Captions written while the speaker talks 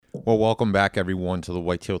Well, welcome back, everyone, to the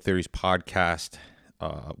Whitetail Theories podcast.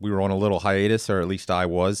 We were on a little hiatus, or at least I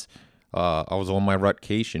was. I was on my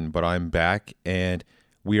rutcation, but I'm back, and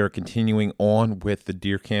we are continuing on with the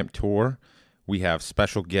deer camp tour. We have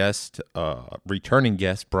special guest, returning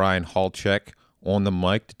guest, Brian Halchek, on the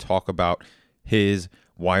mic to talk about his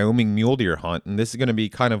Wyoming mule deer hunt. And this is going to be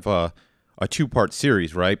kind of a two-part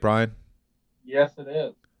series, right, Brian? Yes, it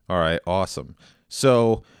is. All right, awesome.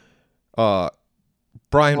 So, uh,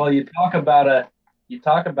 Brian, Well, you talk about a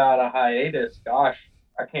hiatus. Gosh,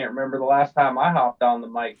 I can't remember the last time I hopped on the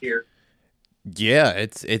mic here. yeah,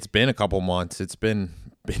 it's been a couple months. It's been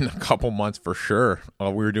a couple months for sure.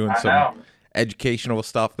 We were doing I some know. educational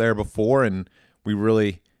stuff there before, and we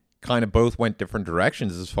really kind of both went different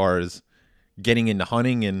directions as far as getting into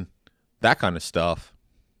hunting and that kind of stuff.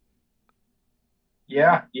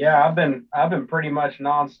 Yeah. I've been pretty much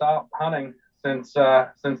nonstop hunting since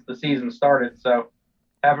the season started. So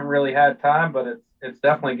haven't really had time, but it's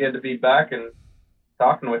definitely good to be back and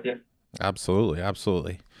talking with you. Absolutely,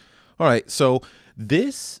 absolutely. All right, so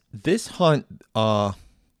this hunt, kind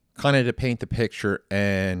of to paint the picture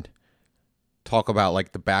and talk about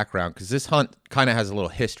like the background, because this hunt kind of has a little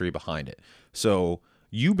history behind it. So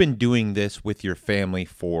you've been doing this with your family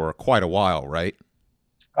for quite a while, right?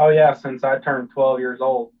 Oh yeah, since I turned 12 years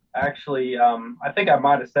old. Actually, I think I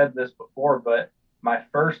might have said this before, but my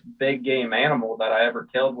first big game animal that I ever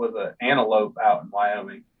killed was an antelope out in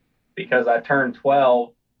Wyoming. Because I turned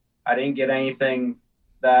 12, I didn't get anything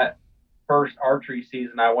that first archery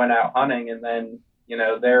season. I went out hunting, and then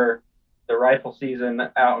the rifle season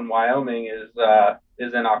out in Wyoming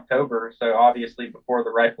is in October, so obviously before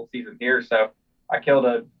the rifle season here. So I killed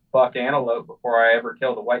a buck antelope before I ever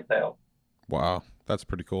killed a whitetail. Wow, that's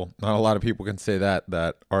pretty cool. Not a lot of people can say that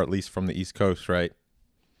are at least from the East Coast, right?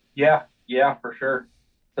 Yeah, for sure.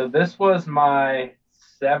 So this was my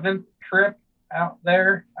seventh trip out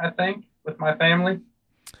there, I think, with my family.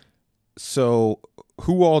 So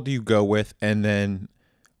who all do you go with? And then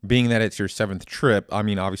being that it's your seventh trip, I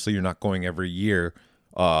mean, obviously you're not going every year.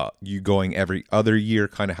 You going every other year?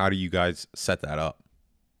 Kind of how do you guys set that up?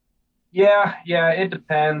 Yeah, it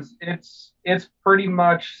depends. It's pretty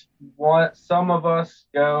much what some of us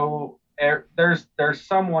go. There's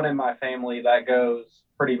someone in my family that goes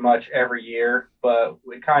pretty much every year, but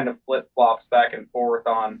we kind of flip flops back and forth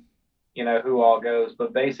on, who all goes.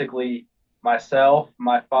 But basically, myself,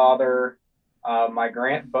 my father, both my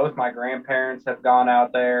grandparents have gone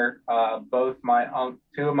out there. Both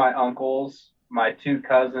two of my uncles, my two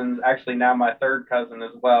cousins, actually now my third cousin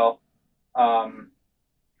as well. Um,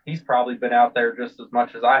 he's probably been out there just as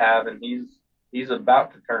much as I have, and he's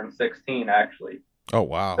about to turn 16 actually. Oh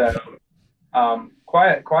wow. So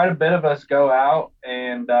quite a bit of us go out,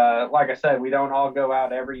 and like I said, we don't all go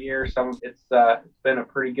out every year. It's been a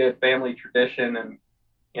pretty good family tradition, and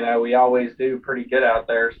we always do pretty good out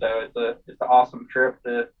there. So it's an awesome trip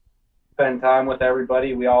to spend time with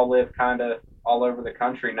everybody. We all live kind of all over the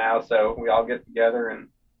country now, so we all get together and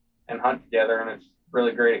hunt together, and it's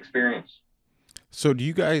really great experience. So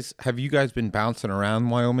have you guys been bouncing around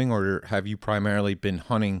Wyoming, or have you primarily been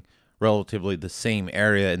hunting relatively the same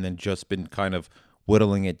area and then just been kind of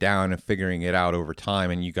whittling it down and figuring it out over time,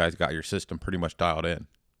 and you guys got your system pretty much dialed in?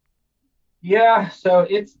 Yeah, so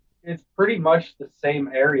it's pretty much the same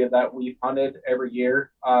area that we've hunted every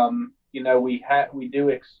year. We do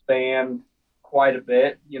expand quite a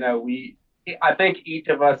bit. I think each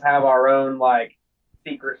of us have our own like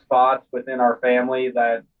secret spots within our family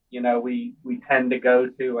that we tend to go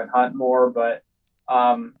to and hunt more. But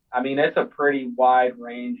I mean, it's a pretty wide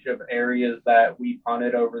range of areas that we've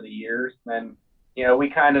hunted over the years, and we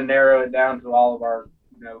kind of narrow it down to all of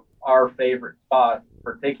our favorite spots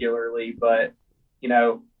particularly. But you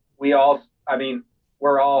know, I mean,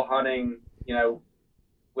 we're all hunting,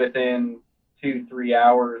 within 2-3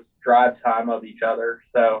 hours drive time of each other.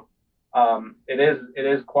 So it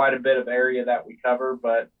is quite a bit of area that we cover,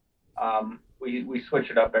 but we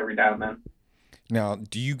switch it up every now and then. Now,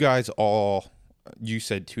 do you guys all, you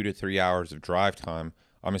said 2 to 3 hours of drive time.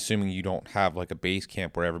 I'm assuming you don't have like a base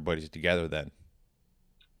camp where everybody's together then.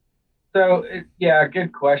 So yeah,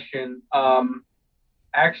 good question.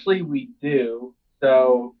 Actually, we do.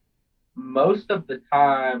 So most of the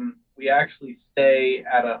time, we actually stay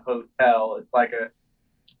at a hotel. It's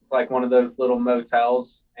like one of those little motels,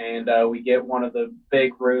 and we get one of the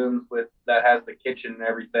big rooms with that has the kitchen and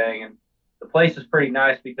everything. And the place is pretty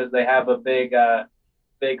nice because they have a big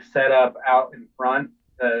setup out in front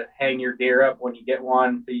to hang your deer up when you get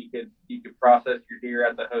one, so you could process your deer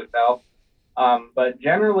at the hotel. But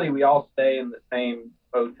generally, we all stay in the same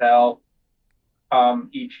hotel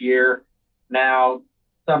each year. Now,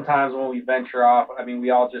 sometimes when we venture off, I mean, we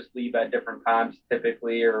all just leave at different times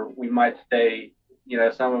typically, or we might stay,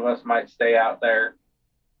 some of us might stay out there,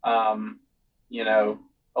 um, you know,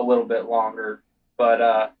 a little bit longer.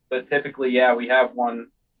 But typically, yeah, we have one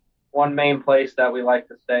main place that we like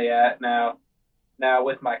to stay at now. Now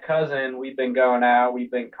with my cousin, we've been going out.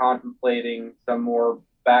 We've been contemplating some more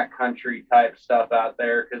backcountry type stuff out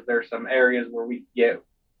there because there's some areas where we get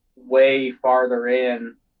way farther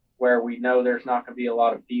in where we know there's not going to be a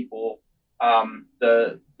lot of people.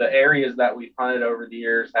 The areas that we've hunted over the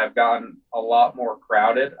years have gotten a lot more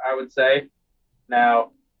crowded, I would say.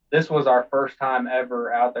 Now, this was our first time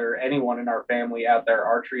ever out there, anyone in our family out there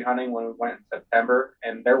archery hunting when we went in September,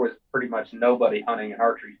 and there was pretty much nobody hunting in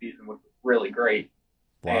archery season, which was really great.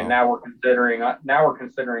 And Wow. now we're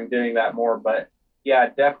considering doing that more. But yeah,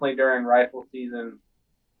 definitely during rifle season,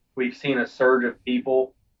 we've seen a surge of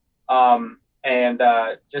people. And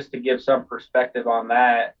just to give some perspective on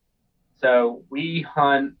that, so we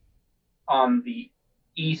hunt on the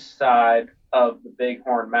east side of the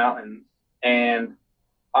Bighorn Mountains, and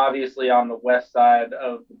obviously on the west side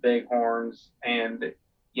of the Bighorns, and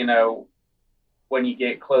you know when you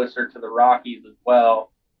get closer to the Rockies as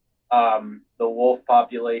well, the wolf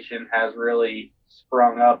population has really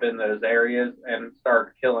sprung up in those areas and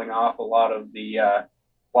started killing off a lot of the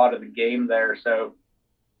game there. So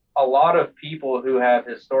a lot of people who have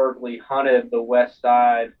historically hunted the west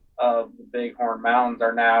side of the Bighorn Mountains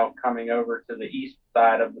are now coming over to the east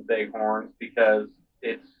side of the Bighorns because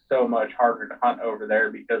it's so much harder to hunt over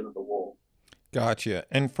there because of the wolves. Gotcha.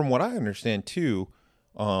 And from what I understand too,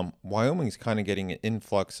 Wyoming's kind of getting an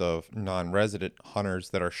influx of non-resident hunters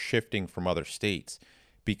that are shifting from other states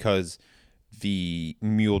because the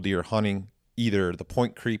mule deer hunting, either the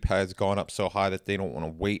point creep has gone up so high that they don't want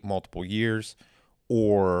to wait multiple years,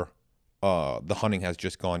 or the hunting has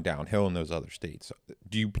just gone downhill in those other states.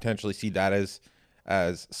 Do you potentially see that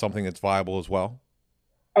as something that's viable as well?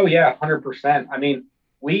 Oh yeah, 100%. I mean,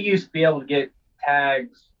 we used to be able to get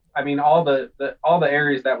tags. I mean, all the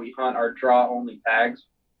areas that we hunt are draw only tags.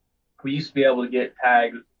 We used to be able to get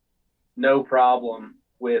tags no problem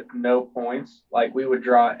with no points. Like we would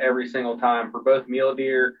draw every single time for both mule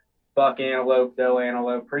deer, buck antelope, doe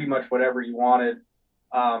antelope, pretty much whatever you wanted.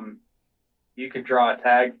 Um, you could draw a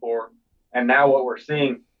tag for. And now what we're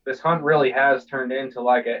seeing, this hunt really has turned into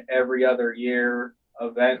like a every other year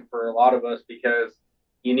event for a lot of us because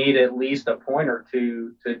you need at least a point or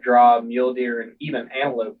two to draw mule deer and even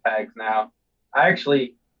antelope tags now. I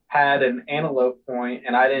actually had an antelope point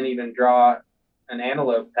and I didn't even draw an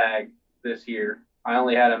antelope tag this year. I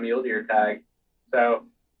only had a mule deer tag. So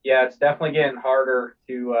yeah, it's definitely getting harder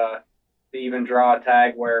to even draw a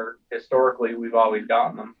tag where historically we've always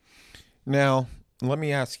gotten them. Now, let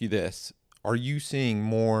me ask you this. Are you seeing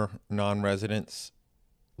more non-residents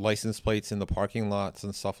license plates in the parking lots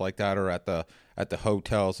and stuff like that, or at the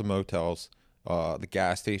hotels, the motels, the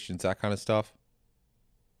gas stations, that kind of stuff?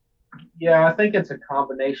 Yeah, I think it's a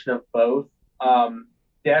combination of both.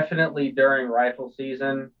 Definitely during rifle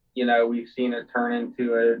season, we've seen it turn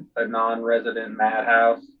into a non-resident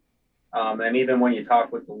madhouse. And even when you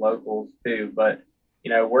talk with the locals too, but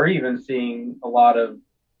we're even seeing a lot of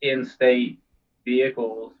in-state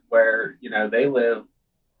vehicles where they live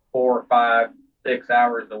 4, 5, 6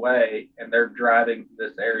 hours away, and they're driving to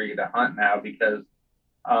this area to hunt now because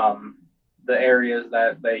um, the areas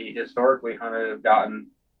that they historically hunted have gotten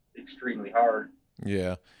extremely hard.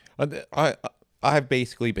 Yeah, I I've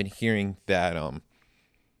basically been hearing that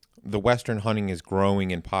the Western hunting is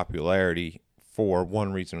growing in popularity for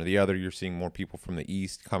one reason or the other. You're seeing more people from the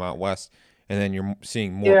East come out West, and then you're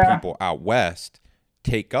seeing more Yeah, people out West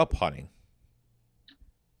take up hunting.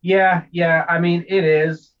 yeah. I mean, it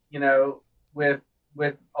is, with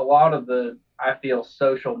a lot of the I feel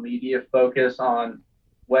social media focus on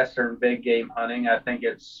Western big game hunting. I think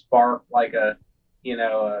it's sparked like you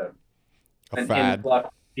know, A an fad. influx,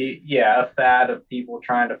 yeah, a fad of people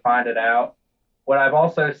trying to find it out. What I've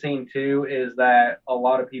also seen too is that a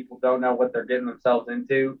lot of people don't know what they're getting themselves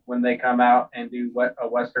into when they come out and do a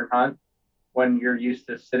Western hunt when you're used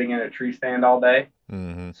to sitting in a tree stand all day.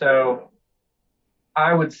 Hmm. So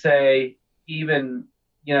I would say even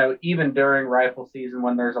even during rifle season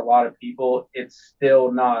when there's a lot of people, it's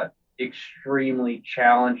still not extremely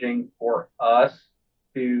challenging for us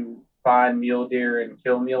to find mule deer and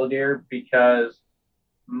kill mule deer because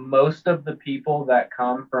most of the people that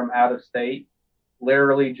come from out of state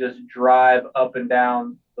literally just drive up and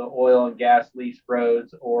down the oil and gas lease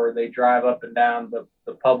roads or they drive up and down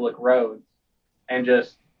the public roads and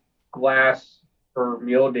just glass for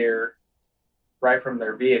mule deer right from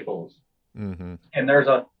their vehicles. Hmm. And there's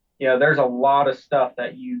a there's a lot of stuff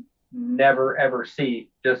that you never ever see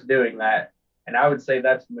just doing that. And I would say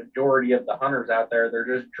that's the majority of the hunters out there.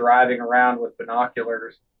 They're just driving around with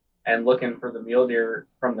binoculars and looking for the mule deer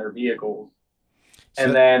from their vehicles.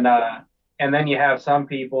 And So then and then you have some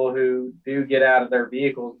people who do get out of their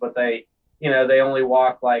vehicles, but they only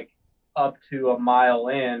walk like up to a mile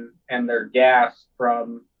in, and they're gassed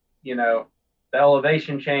from you know the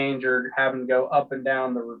elevation change or having to go up and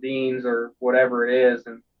down the ravines or whatever it is,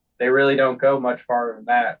 and they really don't go much farther than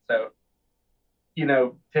that. So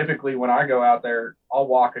typically when I go out there, I'll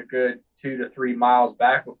walk a good 2 to 3 miles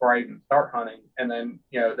back before I even start hunting, and then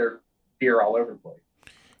there's deer all over the place.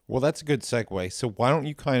 well, that's a good segue. So why don't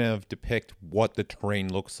you kind of depict what the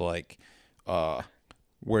terrain looks like, uh,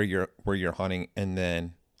 where you're hunting, and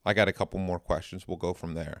then I got a couple more questions. We'll go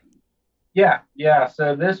from there. Yeah, yeah.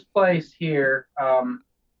 So this place here,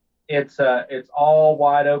 it's all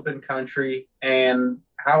wide open country, and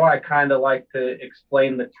how I kind of like to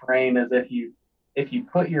explain the terrain is if you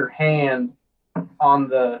put your hand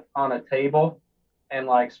on a table and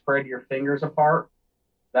like spread your fingers apart,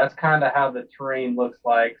 that's kind of how the terrain looks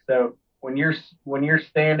like. So when you're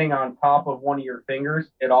standing on top of one of your fingers,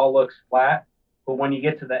 it all looks flat, but when you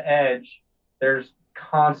get to the edge, there's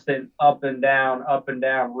constant up and down,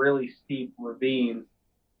 really steep ravines.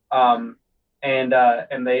 Um, and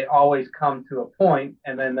they always come to a point,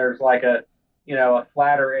 and then there's like a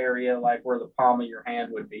flatter area like where the palm of your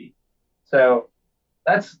hand would be. So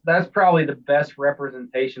that's probably the best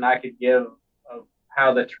representation I could give of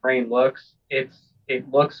how the terrain looks. It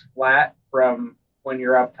looks flat from when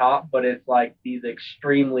you're up top, but it's like these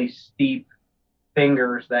extremely steep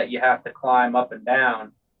fingers that you have to climb up and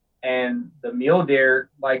down. And the mule deer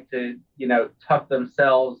like to, tuck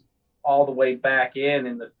themselves all the way back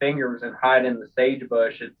in the fingers and hide in the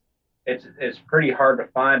sagebush. It's pretty hard to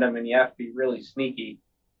find them, and you have to be really sneaky.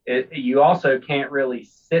 You also can't really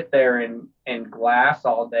sit there and glass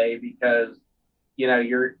all day because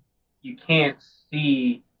you can't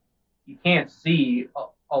see you can't see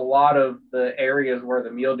a lot of the areas where the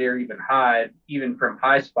mule deer even hide, even from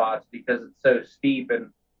high spots, because it's so steep,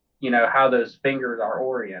 and how those fingers are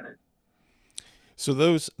oriented. So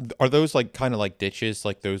those like kind of like ditches,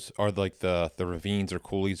 like those are like the ravines or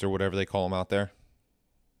coulees or whatever they call them out there.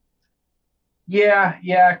 Yeah,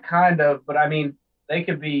 yeah, kind of. But I mean, they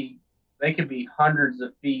could be they could be hundreds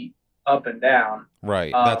of feet up and down.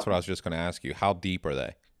 Right. That's what I Um, was just going to ask you. How deep are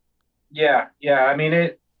they? yeah, yeah. I mean,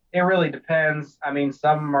 it really depends. I mean,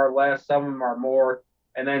 some of them are less, some of them are more,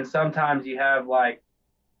 and then sometimes you have like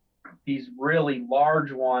these really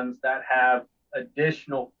large ones that have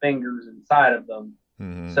additional fingers inside of them.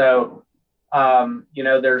 Hmm. So,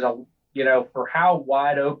 there's for how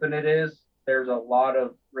wide open it is, there's a lot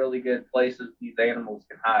of really good places these animals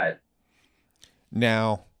can hide.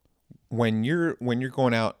 Now, when you're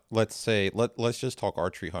going out, let's say let's just talk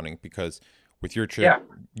archery hunting because with your trip Yeah,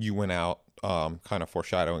 you went out, kind of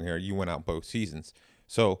foreshadowing here, you went out both seasons.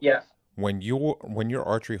 So yes. when you're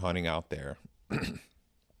archery hunting out there,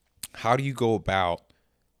 how do you go about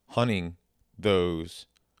hunting those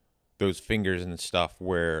those fingers and stuff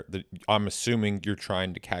where I'm assuming you're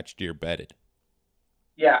trying to catch deer bedded.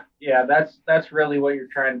 Yeah, yeah, that's really what you're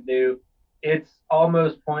trying to do. It's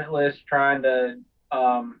almost pointless trying to,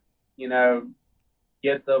 um, you know,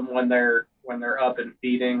 get them when they're up and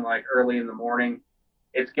feeding like early in the morning.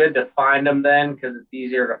 It's good to find them then because it's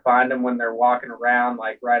easier to find them when they're walking around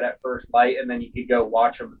like right at first light, and then you could go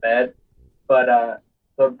watch them bed. But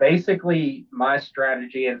basically my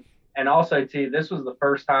strategy, and also too, this was the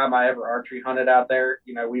first time I ever archery hunted out there.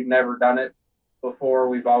 We've never done it before.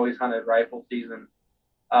 We've always hunted rifle season.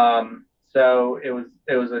 So it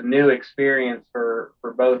was a new experience for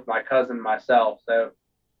both my cousin and myself. So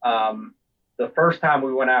um, the first time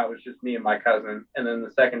we went out it was just me and my cousin, and then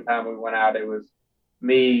the second time we went out it was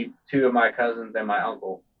me, two of my cousins, and my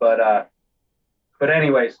uncle. But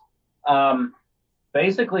anyways, um,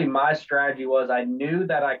 basically my strategy was I knew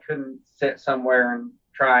that I couldn't sit somewhere and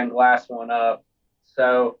try and glass one up.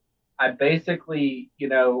 So I basically,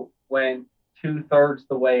 went 2/3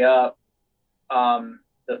 the way up,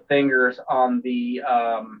 the fingers on the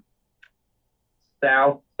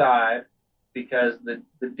south side, because the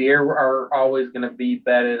deer are always going to be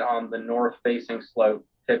bedded on the north facing slope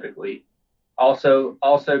typically. Also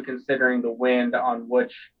considering the wind on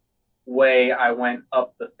which way I went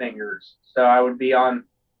up the fingers. So I would be on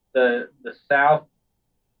the south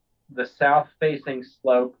facing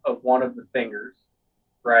slope of one of the fingers,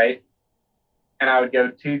 right? And I would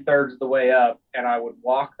go 2/3 of the way up, and I would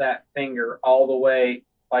walk that finger all the way.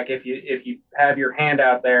 Like if you have your hand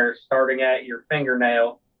out there, starting at your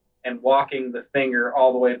fingernail, and walking the finger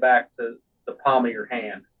all the way back to the palm of your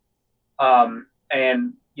hand.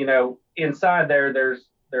 And inside there,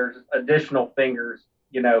 there's additional fingers,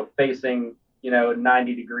 facing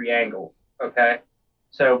 90-degree angle. Okay,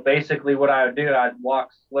 so basically, what I would do, I'd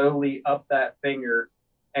walk slowly up that finger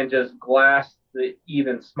and just glass the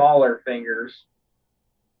even smaller fingers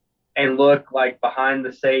and look like behind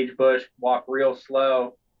the sage bush, walk real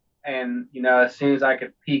slow. And, as soon as I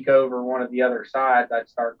could peek over one of the other sides, I'd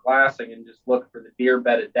start glassing and just look for the deer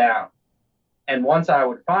bedded down. And once I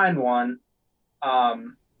would find one,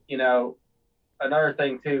 um, you know, another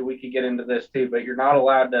thing too, we could get into this too, but you're not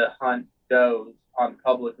allowed to hunt does on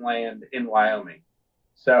public land in Wyoming.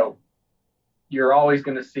 So you're always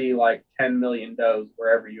going to see like 10 million does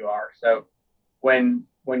wherever you are. So when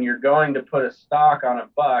you're going to put a stock on a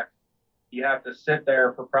buck, you have to sit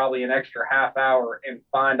there for probably an extra half hour and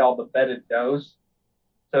find all the bedded does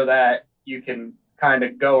so that you can kind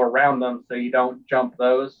of go around them so you don't jump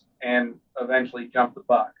those and eventually jump the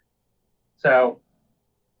buck. So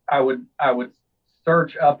I would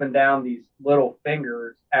search up and down these little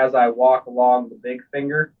fingers as I walk along the big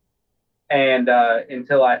finger and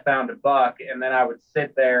until I found a buck, and then I would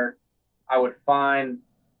sit there. I would find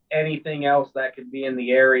anything else that could be in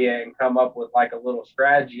the area and come up with like a little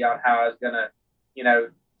strategy on how I was gonna,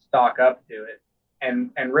 stock up to it.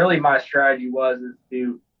 And really my strategy was is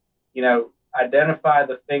to, identify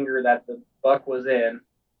the finger that the buck was in,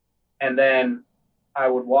 and then I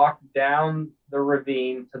would walk down the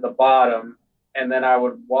ravine to the bottom, and then I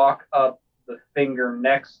would walk up the finger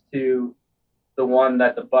next to the one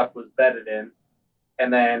that the buck was bedded in,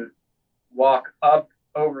 and then walk up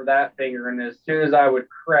over that finger. And as soon as I would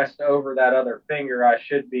crest over that other finger, I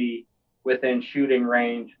should be within shooting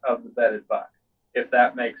range of the bedded buck, if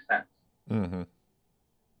that makes sense. Mm-hmm.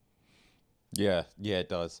 Yeah, yeah, it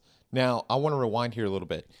does. Now, I want to rewind here a little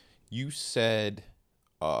bit. You said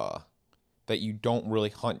that you don't really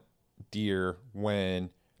hunt deer when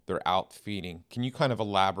they're out feeding. Can you kind of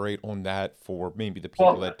elaborate on that for maybe the people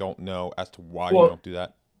Well, that don't know as to why you well, don't do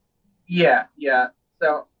that? yeah, yeah.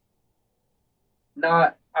 So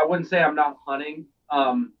not, I wouldn't say I'm not hunting.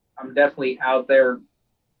 I'm definitely out there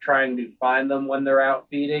trying to find them when they're out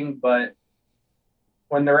feeding, but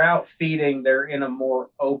when they're out feeding, they're in a more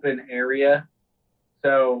open area.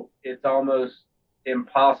 So it's almost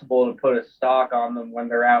impossible to put a stock on them when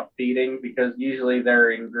they're out feeding because usually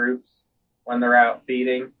they're in groups when they're out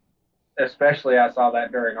feeding. Especially, I saw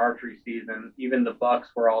that during archery season. Even the bucks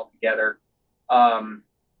were all together. Um,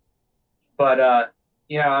 but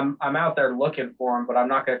I'm out there looking for them, but I'm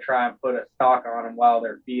not going to try and put a stock on them while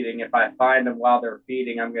they're feeding. If I find them while they're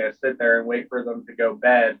feeding, I'm going to sit there and wait for them to go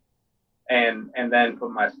bed and then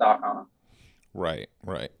put my stock on them. Right,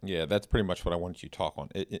 right. Yeah, that's pretty much what I wanted you to talk on.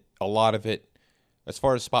 A lot of it, as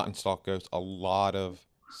far as spot and stalk goes, a lot of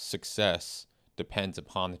success depends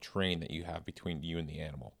upon the terrain that you have between you and the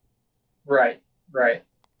animal. Right, right.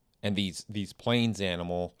 And these plains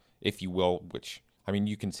animal, if you will, which I mean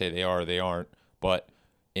you can say they are, they aren't, but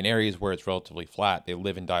in areas where it's relatively flat, they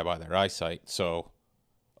live and die by their eyesight, so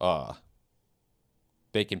uh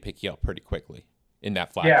they can pick you up pretty quickly in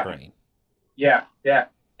that flat Yeah, terrain. yeah, yeah.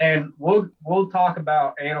 And we'll talk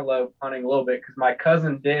about antelope hunting a little bit because my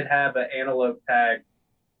cousin did have an antelope tag,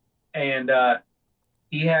 and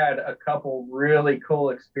he had a couple really cool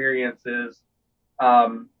experiences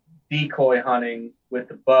decoy hunting with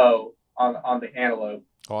the bow on the antelope.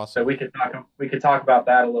 So Awesome. we could talk about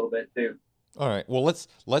that a little bit too. All right. Well,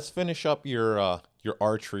 let's finish up your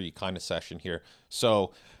archery kind of session here.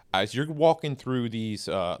 So, as you're walking through these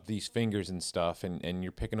fingers and stuff, and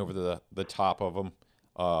you're picking over the top of them,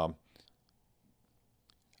 um,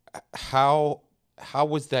 how how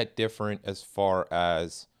was that different as far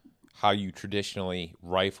as how you traditionally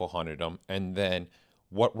rifle hunted them, and then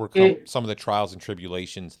what were It some of the trials and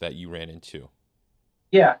tribulations that you ran into?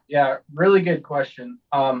 Yeah, yeah, really good question.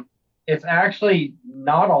 It's actually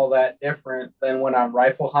not all that different than when I'm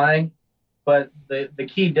rifle hunting, but the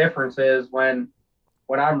key difference is when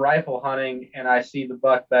I'm rifle hunting and I see the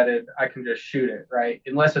buck bedded, I can just shoot it, right?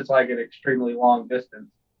 Unless it's like an extremely long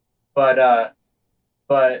distance. But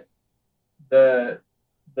but the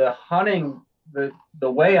the hunting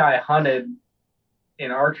the way I hunted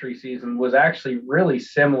in archery season was actually really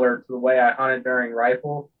similar to the way I hunted during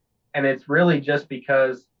rifle, and it's really just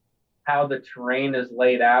because how the terrain is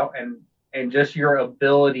laid out and just your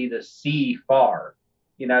ability to see far.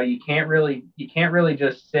 You can't really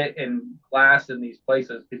just sit in glass in these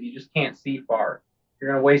places because you just can't see far.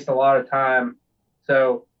 You're going to waste a lot of time.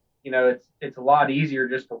 So, it's a lot easier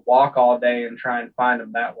just to walk all day and try and find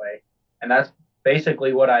them that way. And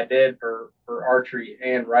basically what I did for archery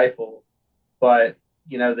and rifle. But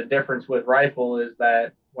the difference with rifle is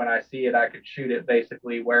that when I see it, I could shoot it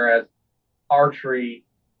basically, whereas archery,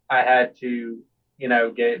 I had to,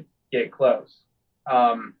 get close.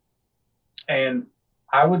 Um, and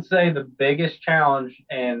I would say the biggest challenge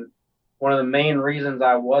and one of the main reasons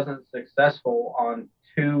I wasn't successful on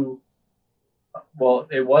two, well,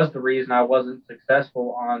 it was the reason I wasn't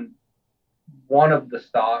successful on one of the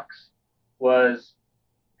stocks was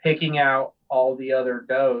picking out all the other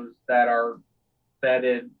does that are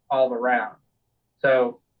bedded all around.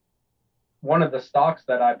 So one of the stocks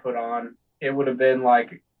that I put on, it would have been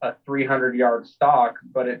like a 300-yard stock,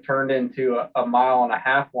 but it turned into a mile and a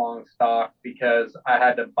half long stock because I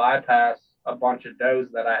had to bypass a bunch of does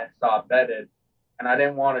that I saw bedded. And I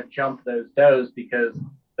didn't want to jump those does because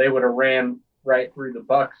they would have ran right through the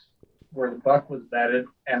bucks where the buck was bedded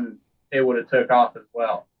and it would have took off as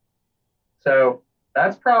well. So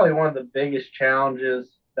that's probably one of the biggest challenges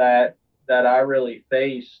that I really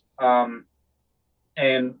face. And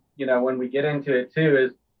when we get into it too,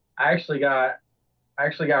 is I actually got I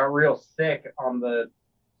actually got real sick on the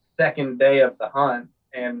second day of the hunt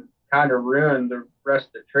and kind of ruined the rest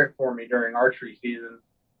of the trip for me during archery season.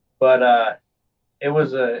 But it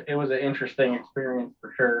was an interesting experience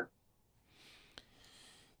for sure.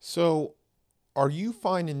 So, are you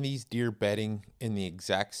finding these deer bedding in the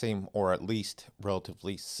exact same or at least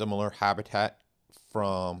relatively similar habitat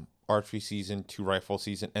from archery season to rifle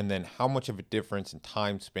season? And then how much of a difference in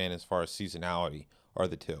time span as far as seasonality are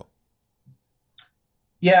the two?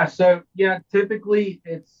 Yeah, so yeah, typically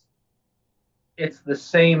it's the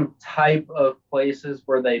same type of places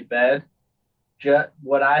where they bed.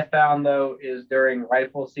 What I found though is during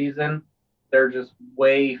rifle season, they're just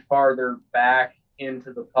way farther back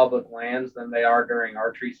into the public lands than they are during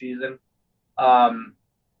archery season. Um,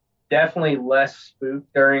 Definitely less spook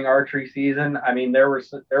during archery season. I mean, there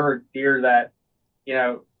were deer that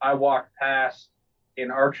I walked past in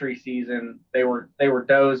archery season. They were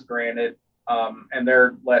does, granted, and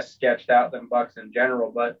they're less sketched out than bucks in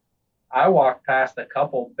general. But I walked past a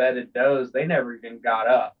couple bedded does. They never even got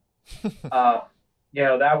up. Uh,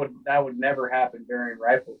 that would never happen during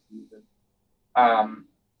rifle season. Um,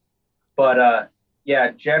 but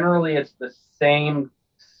yeah, generally it's the same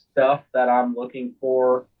stuff that I'm looking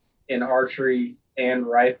for in archery and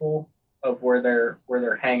rifle of where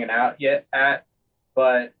they're hanging out yet at.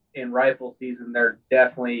 But in rifle season, they're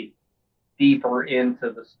definitely deeper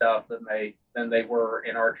into the stuff than they were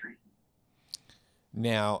in archery.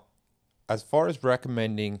 Now, as far as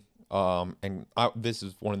recommending, this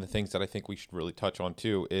is one of the things that I think we should really touch on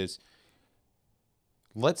too, is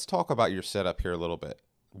let's talk about your setup here a little bit.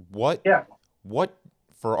 What Yeah, what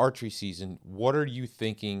for archery season, what are you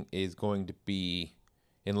thinking is going to be,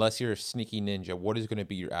 unless you're a sneaky ninja, what is going to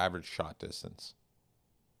be your average shot distance?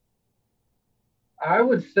 I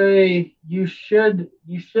would say you should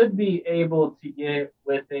be able to get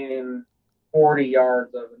within 40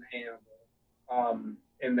 yards of an animal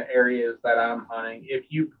in the areas that I'm hunting if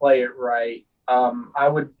you play it right. I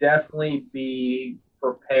would definitely be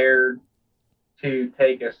prepared to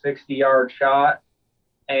take a 60-yard shot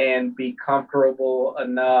and be comfortable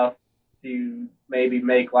enough to maybe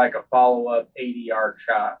make like a follow up 80-yard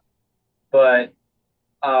shot. But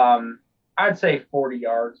I'd say 40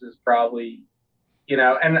 yards is probably,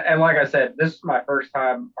 and like I said, this is my first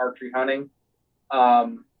time archery hunting.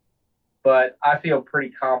 Um, but I feel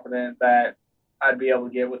pretty confident that I'd be able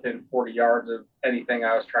to get within 40 yards of anything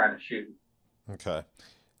I was trying to shoot. Okay.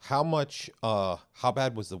 How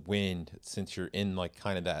bad was the wind since you're in like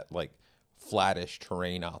kind of that like flattish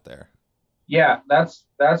terrain out there? Yeah, that's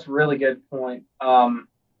a really good point.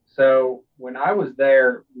 So when I was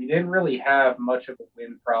there, we didn't really have much of a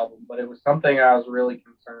wind problem, but it was something I was really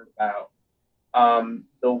concerned about.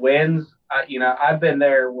 The winds, I've been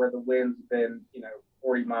there where the wind's been,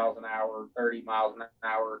 40 miles an hour, 30 miles an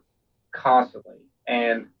hour constantly.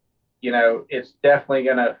 And, it's definitely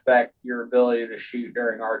going to affect your ability to shoot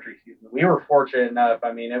during archery season. We were fortunate enough.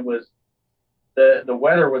 I mean, it was the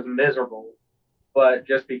weather was miserable, but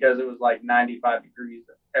just because it was like 95 degrees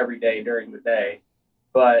every day during the day.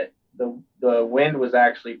 But the wind was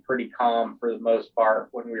actually pretty calm for the most part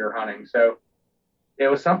when we were hunting. So it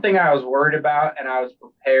was something I was worried about and I was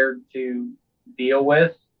prepared to deal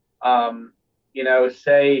with. Um,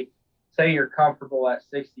 say you're comfortable at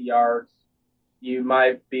 60 yards, you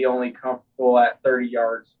might be only comfortable at 30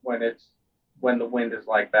 yards when the wind is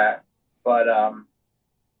like that. But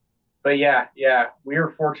yeah, we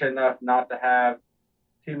were fortunate enough not to have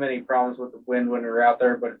too many problems with the wind when we were out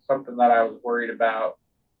there, but it's something that I was worried about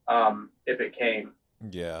if it came.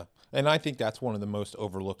 Yeah. And I think that's one of the most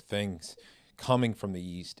overlooked things coming from the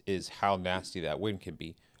east is how nasty that wind can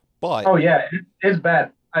be. But Oh yeah, it's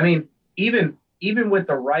bad. I mean, even with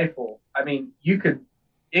the rifle, I mean,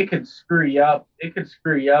 it could screw you up. It could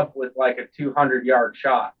screw you up with like a 200-yard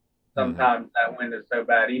shot. mhm, Sometimes that wind is so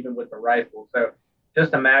bad, even with the rifle. So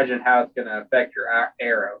just imagine how it's going to affect your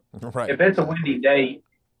arrow. right, If it's a exactly. windy day,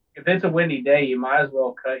 if it's a windy day, you might as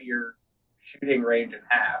well cut your shooting range in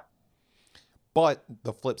half. But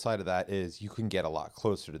the flip side of that is you can get a lot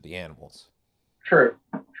closer to the animals. True,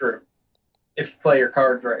 true. If you play your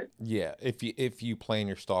cards right. Yeah, if you plan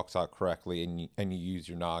your stalks out correctly and you use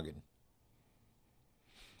your noggin.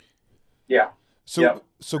 Yeah, So yep,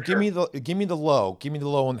 so for sure. give me the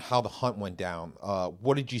low on how the hunt went down.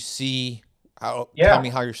 What did you see? How tell Yeah, me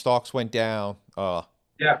how your stalks went down.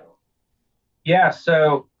 yeah, yeah.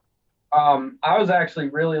 So I was actually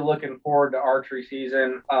really looking forward to archery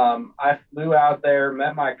season. I flew out there,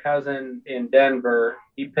 met my cousin in Denver.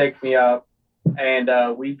 He picked me up, and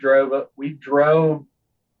we drove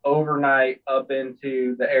overnight up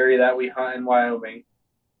into the area that we hunt in Wyoming,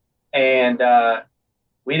 and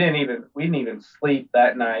we didn't even sleep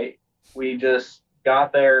that night. We just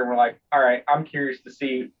got there and we're like, all right, I'm curious to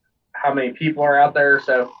see how many people are out there.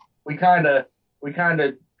 So we kind of we kind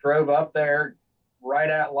of drove up there right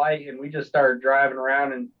at light, and we just started driving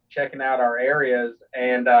around and checking out our areas.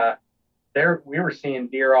 And there we were seeing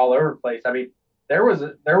deer all over the place. I mean, there was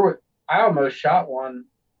I almost shot one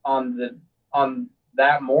on the on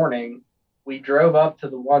that morning. We drove up to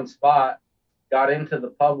the one spot, got into the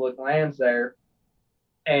public lands there,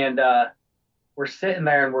 and we're sitting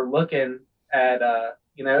there and we're looking at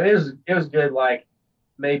it was good, like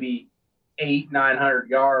maybe 800-900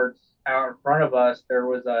 yards out in front of us.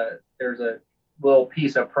 There's a little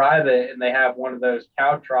piece of private, and they have one of those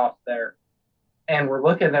cow troughs there, and we're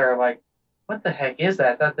looking there like, what the heck is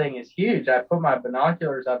that? That thing is huge. I put my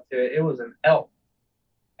binoculars up to it. It was an elk.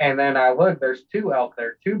 And then I look, there's two elk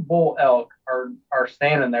there. Two bull elk are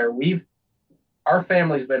standing there. We've Our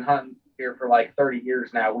family's been hunting here for like 30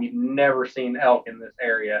 years now. We've never seen elk in this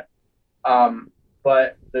area.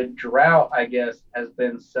 But the drought, I guess, has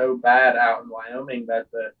been so bad out in Wyoming that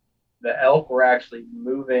the elk were actually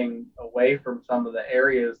moving away from some of the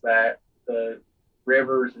areas that the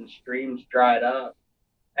rivers and streams dried up,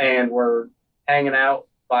 and were hanging out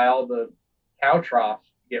by all the cow troughs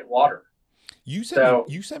to get water. So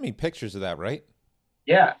You sent me pictures of that, right?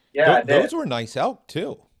 yeah, yeah, I Those did. were nice elk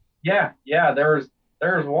too. Yeah, yeah. There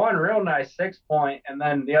was one real nice 6 point, and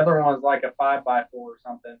then the other one was like a 5x4 or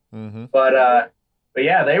something. Mm-hmm. But but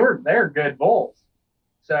yeah, they're good bulls.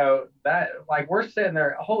 So that, like, we're sitting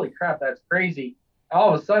there, holy crap, that's crazy.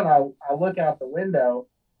 All of a sudden, I look out the window,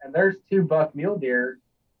 and there's two buck mule deer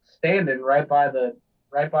standing right by the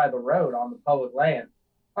road on the public land.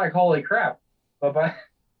 Like, holy crap! But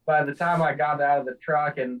by the time I got out of the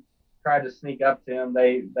truck and tried to sneak up to them,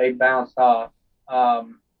 they bounced off.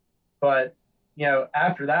 Um, but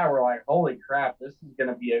after that, we're like, holy crap, this is going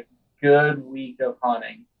to be a good week of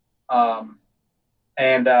hunting. Um,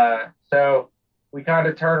 and so we kind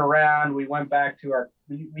of turned around. We went back to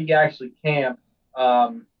we actually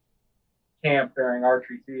um, camped during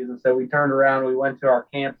archery season. So we turned around, we went to our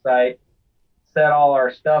campsite, set all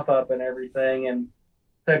our stuff up and everything, and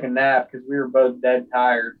took a nap because we were both dead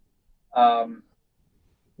tired. Um,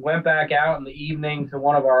 Went back out in the evening to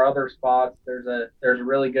one of our other spots. There's a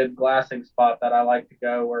really good glassing spot that I like to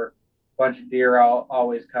go, where a bunch of deer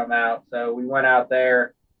always come out. So we went out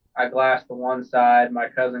there. I glassed the one side, my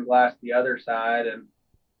cousin glassed the other side, and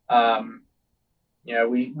um,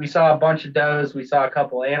 we saw a bunch of does. We saw a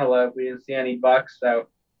couple antelope. We didn't see any bucks, so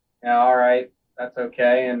all right, that's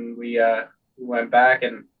okay. And we went back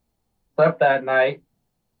and slept that night.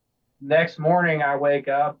 Next morning, I wake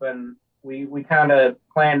up, and we kind of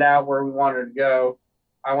planned out where we wanted to go.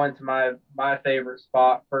 I went to my favorite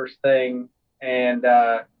spot first thing, and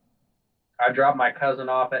I dropped my cousin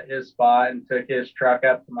off at his spot and took his truck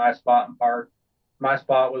up to my spot and parked. My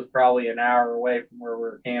spot was probably an hour away from where we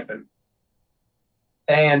were camping,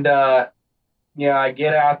 and I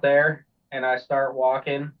get out there and I start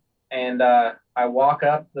walking, and I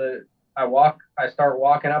start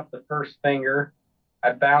walking up the first finger.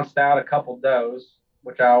 I bounced out a couple does,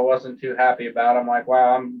 which I wasn't too happy about. I'm like,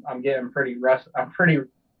 wow, I'm getting pretty rust. I'm pretty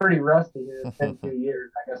rusty here. It's been 2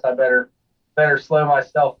 years. I guess I better slow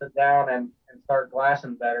myself down and start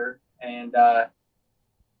glassing better. And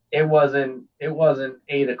it wasn't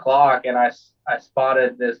 8 o'clock, and I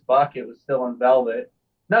spotted this buck. It was still in velvet.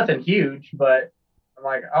 Nothing huge, but I'm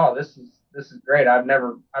like, oh, this is great. I've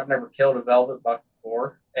never killed a velvet buck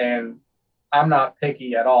before, and I'm not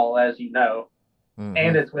picky at all, as you know. and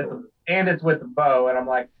Mm-hmm. it's with the bow, and I'm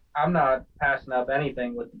like, I'm not passing up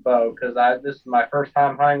anything with the bow because I this is my first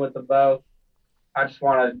time hunting with the bow. I just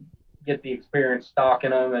want to get the experience stalking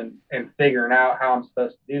them and figuring out how I'm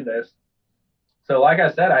supposed to do this. So like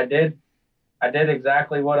I said, I did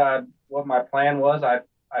exactly what my plan was. I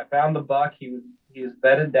found the buck. He was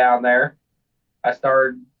bedded down there. I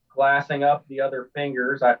started glassing up the other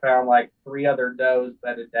fingers. I found like three other does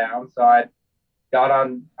bedded down. So I got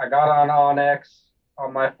on Onyx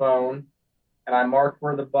on my phone and I marked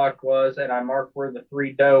where the buck was and I marked where the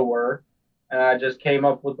three doe were. And I just came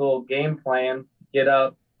up with a little game plan to get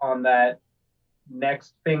up on that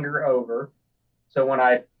next finger over. So when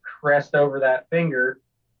I crest over that finger,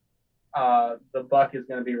 the buck is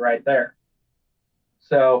going to be right there.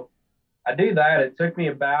 So I do that. It took me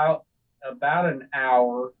about an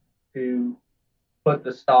hour to put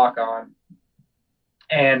the stock on,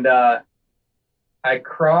 and I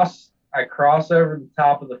cross over the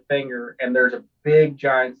top of the finger, and there's a big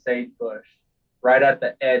giant sage bush right at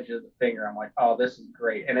the edge of the finger. I'm like, oh, this is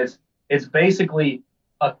great, and it's basically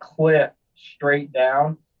a cliff straight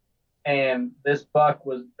down, and this buck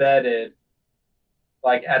was bedded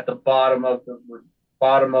like at the bottom of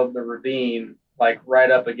the ravine, like right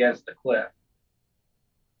up against the cliff.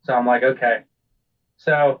 So I'm like, okay.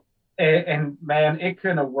 So and man, it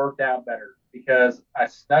couldn't have worked out better because I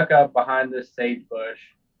snuck up behind this sage bush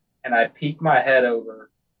and I peeked my head over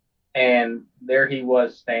and there he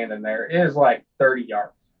was standing there. It was like 30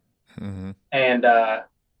 yards. Mm-hmm. And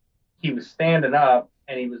he was standing up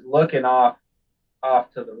and he was looking off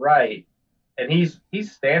to the right. And he's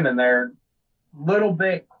standing there little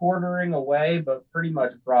bit quartering away, but pretty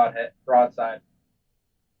much broadside.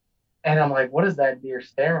 And I'm like, what is that deer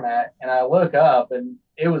staring at? And I look up, and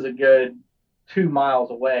it was a good 2 miles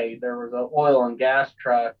away. There was an oil and gas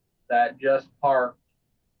truck that just parked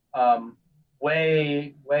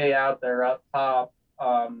way out there up top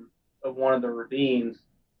of one of the ravines,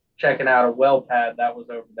 checking out a well pad that was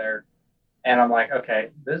over there. And I'm like, okay,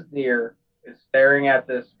 this deer is staring at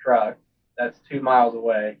this truck that's 2 miles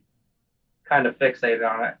away, kind of fixated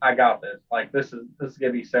on it. I got this. Like this is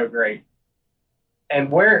gonna be so great. And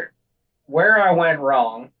where I went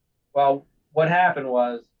wrong, well, what happened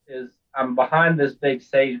was is I'm behind this big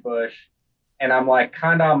sage bush and I'm like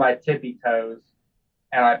kind of on my tippy toes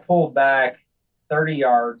and I pulled back 30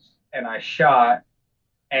 yards and I shot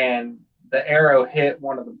and the arrow hit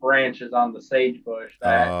one of the branches on the sage bush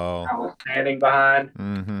that Oh. I was standing behind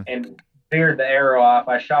Mm-hmm. and veered the arrow off.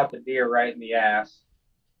 I shot the deer right in the ass.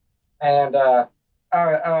 And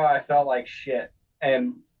I felt like shit.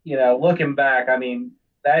 And looking back, I mean,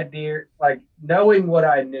 that deer, like knowing what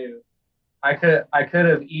I knew, I could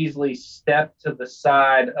have easily stepped to the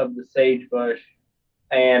side of the sage bush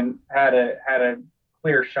and had a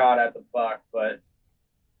clear shot at the buck. But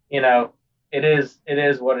you know, it is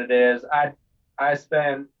what it is. I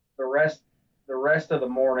spent the rest of the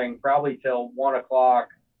morning, probably till 1 o'clock,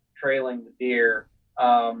 trailing the deer.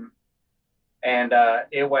 And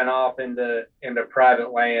it went off into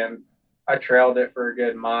private land. I trailed it for a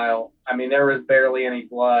good mile. I mean, there was barely any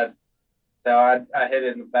blood, so I hit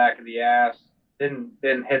it in the back of the ass. Didn't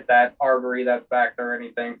hit that artery that's back there or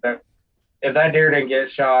anything. So if that deer didn't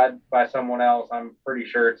get shot by someone else, I'm pretty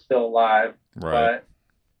sure it's still alive. Right.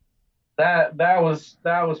 But that was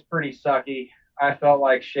pretty sucky. I felt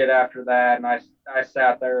like shit after that, and I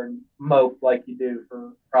sat there and moped like you do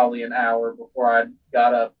for probably an hour before I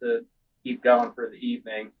got up to keep going for the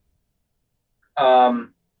evening.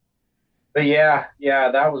 Um, but yeah,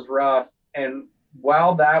 that was rough. And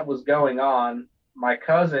while that was going on, my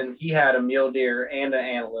cousin he had a mule deer and an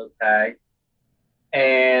antelope tag,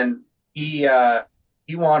 and he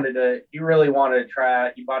really wanted to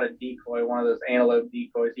try. He bought a decoy, one of those antelope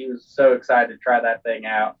decoys. He was so excited to try that thing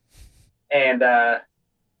out. And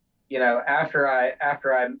after I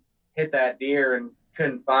hit that deer and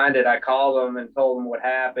couldn't find it, I called him and told him what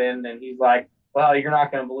happened, and he's like, "Well, you're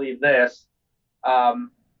not going to believe this."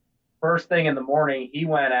 Um, First thing in the morning, he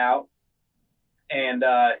went out and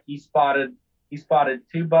he spotted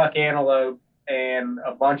two buck antelope and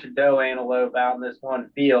a bunch of doe antelope out in this one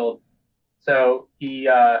field. So he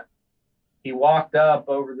walked up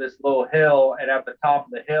over this little hill, and at the top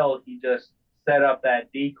of the hill, he just set up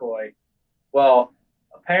that decoy. Well,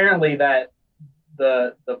 apparently that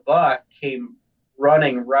the buck came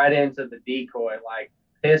running right into the decoy, like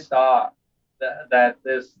pissed off that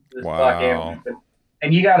this buck Wow. antelope.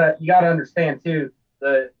 And you gotta understand too,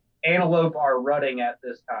 the antelope are rutting at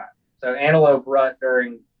this time. So antelope rut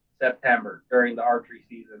during September during the archery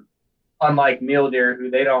season. Unlike mule deer, who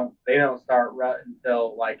they don't start rut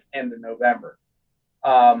until like end of November.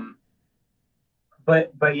 Um,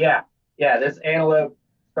 but yeah, this antelope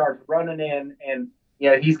starts running in, and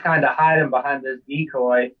he's kind of hiding behind this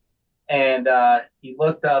decoy, and he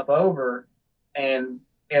looked up over, and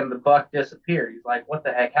the buck disappeared. He's like, "What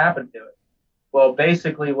the heck happened to it?" Well,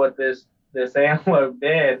 basically, what this antelope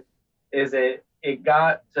did is it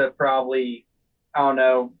got to probably, I don't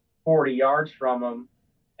know, 40 yards from him,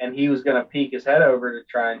 and he was going to peek his head over to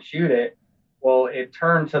try and shoot it. Well, it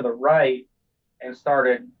turned to the right and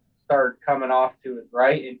started coming off to his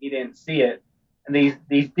right, and he didn't see it. And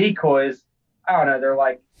these decoys, I don't know,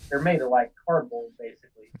 they're made of like cardboard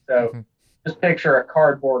basically. So just picture a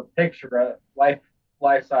cardboard picture, a life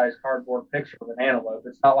size cardboard picture of an antelope.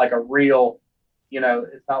 It's not like a real,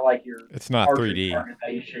 it's not like your It's not archery 3D. target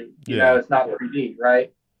that you shoot. Yeah. It's not 3D,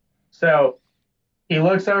 right? So he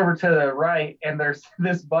looks over to the right, and there's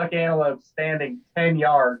this buck antelope standing 10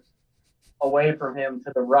 yards away from him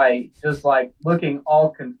to the right, just like looking all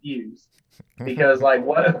confused because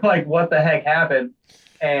what the heck happened?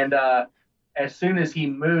 And as soon as he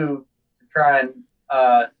moved to try and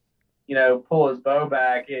pull his bow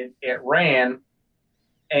back, it ran,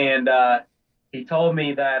 and he told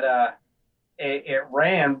me that it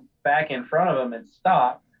ran back in front of him and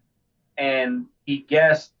stopped, and he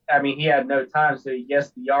guessed. I mean, he had no time, so he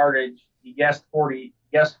guessed the yardage. He guessed 40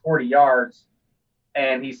 yards,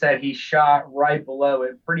 and he said he shot right below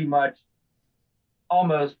it, pretty much,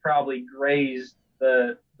 almost probably grazed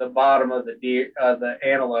the bottom of the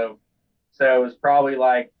antelope. So it was probably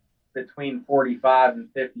like between 45 and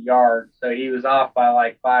 50 yards. So he was off by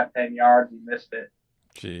like 5-10 yards. He missed it.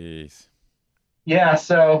 Jeez. Yeah.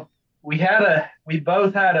 So we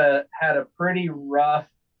both had a pretty rough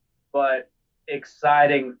but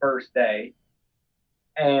exciting first day,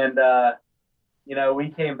 and we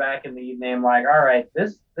came back in the evening like, all right,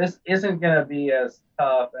 this isn't going to be as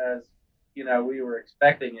tough as we were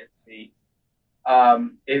expecting it to be.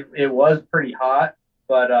 It was pretty hot,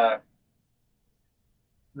 but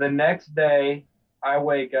the next day I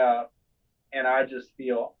wake up and I just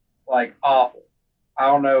feel like awful. I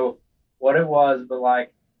don't know what it was, but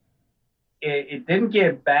like it didn't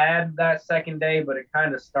get bad that second day, but it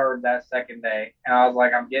kind of started that second day, and I was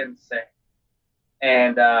like, I'm getting sick.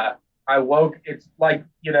 And I woke. It's like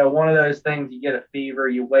one of those things. You get a fever,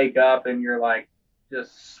 you wake up, and you're like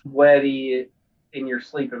just sweaty in your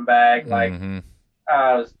sleeping bag. Like it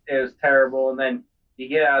was terrible. And then you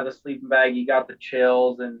get out of the sleeping bag, you got the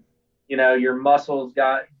chills, and your muscles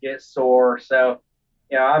get sore. So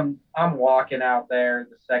I'm walking out there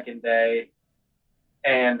the second day,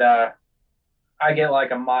 and I get like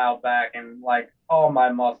a mile back, and like all my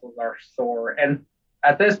muscles are sore. And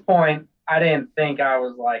at this point, I didn't think I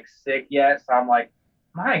was like sick yet, so I'm like,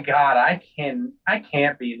 my God, I can't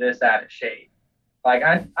be this out of shape. Like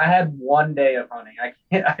I had one day of hunting. I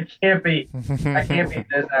can't be this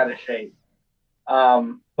out of shape.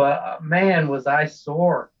 But man, was I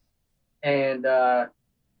sore. And I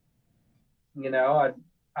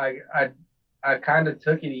kind of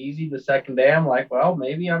took it easy the second day. I'm like, well,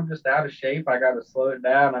 maybe I'm just out of shape. I got to slow it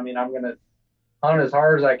down. I mean, I'm gonna hunt as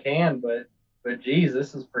hard as I can, but geez,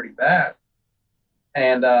 this is pretty bad.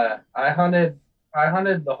 And I hunted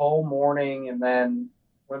the whole morning, and then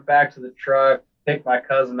went back to the truck, picked my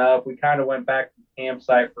cousin up. We kind of went back to the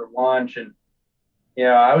campsite for lunch, and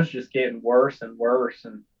I was just getting worse and worse.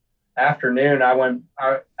 And afternoon I went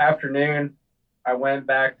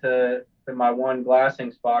back to my one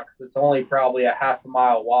glassing spot, because it's only probably a half a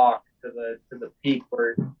mile walk to the peak,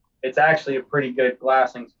 where it's actually a pretty good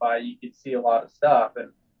glassing spot. You could see a lot of stuff,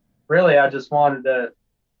 and really I just wanted to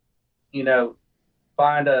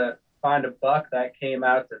find a buck that came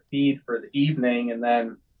out to feed for the evening, and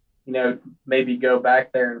then maybe go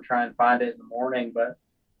back there and try and find it in the morning. But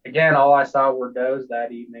again, all I saw were does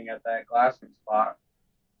that evening at that glassing spot,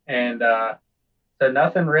 and so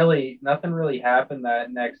nothing really happened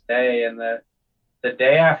that next day. And the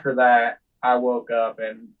day after that, I woke up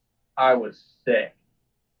and I was sick,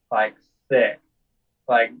 like sick,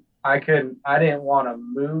 like I didn't want to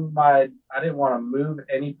move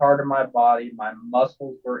any part of my body. My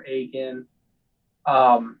muscles were aching.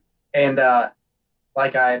 And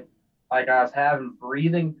like I was having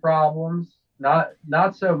breathing problems. Not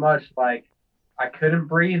so much like I couldn't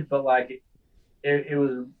breathe, but like it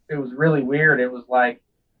was really weird. It was like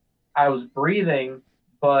I was breathing,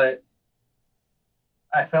 but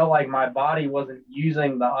I felt like my body wasn't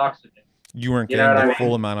using the oxygen. You weren't You know getting what I the mean?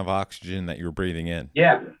 full amount of oxygen that you were breathing in.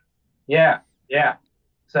 Yeah, yeah.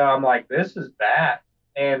 So I'm like, this is bad.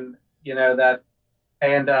 And that,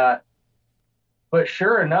 and but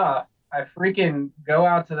sure enough, I freaking go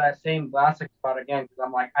out to that same glassing spot again because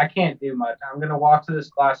I'm like, I can't do much. I'm gonna walk to this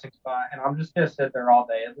glassing spot and I'm just gonna sit there all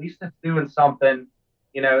day. At least it's doing something.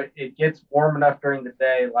 It gets warm enough during the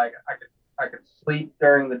day, like I could sleep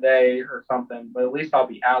during the day or something, but at least I'll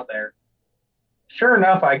be out there. Sure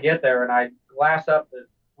enough, I get there and I glass up this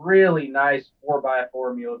really nice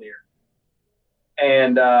 4x4 mule deer.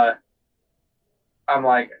 And I'm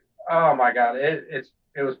like, oh my God, it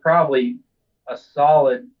was probably a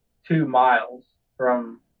solid 2 miles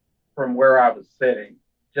from where I was sitting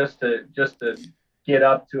just to get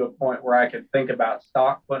up to a point where I could think about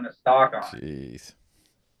putting a stock on it. Jeez.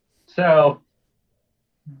 So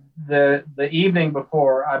the evening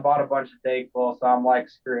before, I bought a bunch of Dayquil, so I'm like,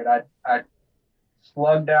 screw it. I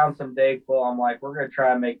slugged down some Dayquil. I'm like, we're gonna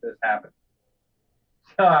try and make this happen.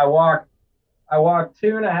 So I walked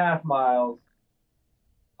 2.5 miles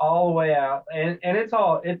all the way out, and it's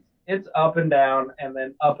up and down and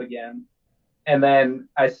then up again. And then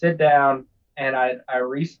I sit down and I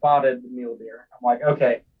respotted the mule deer. I'm like,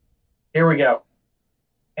 okay, here we go.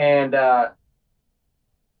 And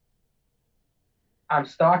I'm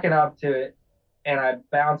stalking up to it and I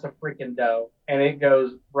bounce a freaking doe and it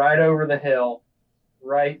goes right over the hill,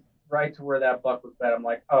 right to where that buck was fed. I'm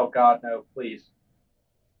like, oh God, no, please.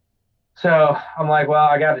 So I'm like, well,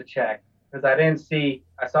 I got to check because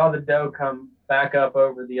I saw the doe come back up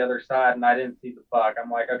over the other side and I didn't see the buck. I'm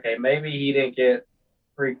like, okay, maybe he didn't get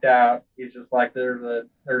freaked out. He's just like, there's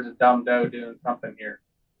a dumb doe doing something here.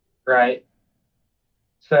 Right.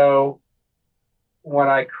 So when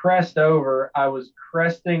I crest over, I was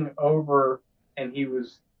cresting over and he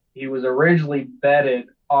was originally bedded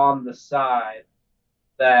on the side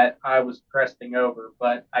that I was cresting over.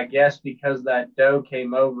 But I guess because that doe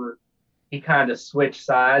came over, he kind of switched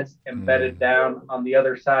sides and bedded down on the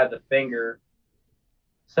other side of the finger.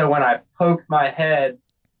 So when I poked my head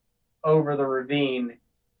over the ravine,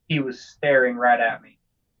 he was staring right at me.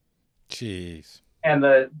 Jeez. And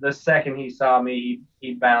the second he saw me,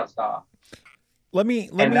 he bounced off. Let me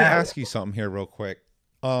ask you something here real quick.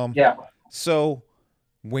 Yeah. So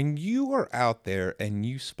when you are out there and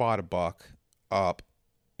you spot a buck up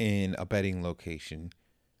in a bedding location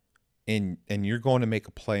and you're going to make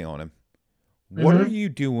a play on him, what are you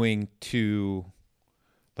doing to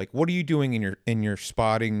what are you doing in your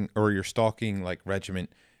spotting or your stalking regiment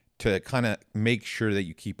to kind of make sure that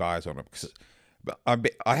you keep eyes on him? Because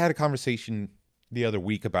I had a conversation the other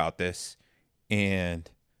week about this, and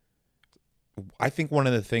I think one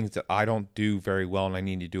of the things that I don't do very well and I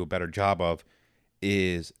need to do a better job of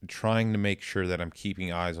is trying to make sure that I'm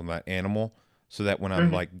keeping eyes on that animal so that when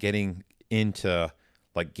I'm getting into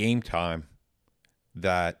game time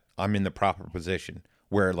that I'm in the proper position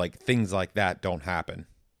where things like that don't happen.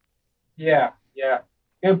 Yeah, yeah.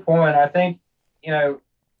 Good point. I think, you know,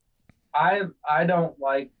 I don't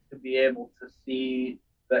like to be able to see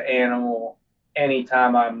the animal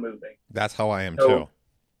anytime I'm moving. That's how I am So too.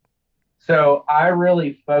 so I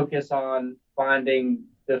really focus on finding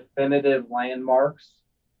definitive landmarks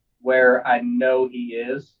where I know he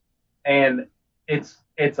is. And it's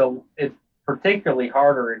particularly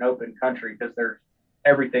harder in open country because there's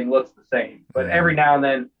everything looks the same. But every now and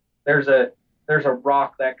then there's a there's a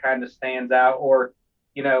rock that kind of stands out, or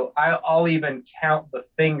I'll even count the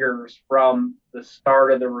fingers from the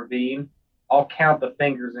start of the ravine. I'll count the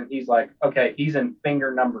fingers, and he's like, okay, he's in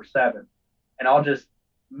finger number 7, and I'll just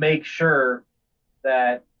make sure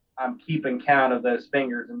that I'm keeping count of those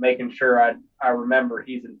fingers and making sure I remember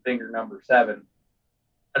he's in finger number 7.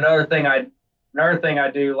 Another thing I another thing I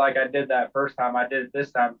do, like I did that first time, I did it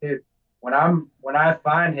this time too. When I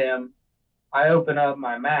find him, I open up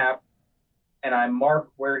my map and I mark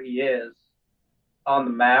where he is on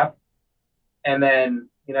the map. And then,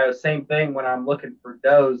 same thing when I'm looking for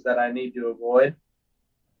does that I need to avoid.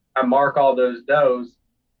 I mark all those does,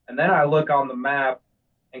 and then I look on the map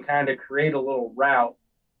and kind of create a little route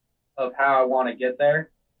of how I want to get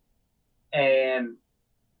there. And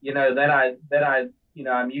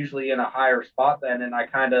I'm usually in a higher spot then, and I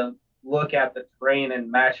kind of look at the terrain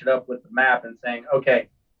and match it up with the map and saying, okay,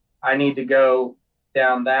 I need to go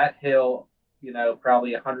down that hill,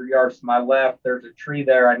 probably 100 yards to my left. There's a tree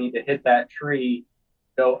there. I need to hit that tree,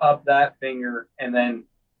 go up that finger, and then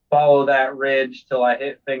follow that ridge till I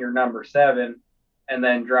hit finger number 7, and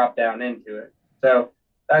then drop down into it. So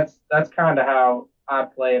that's kind of how I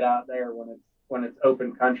play it out there when it's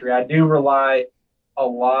open country. I do rely a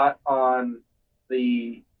lot on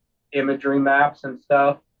the imagery maps and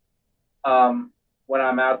stuff when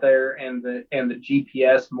I'm out there, and the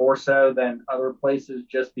GPS more so than other places,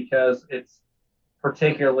 just because it's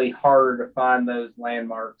particularly harder to find those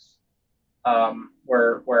landmarks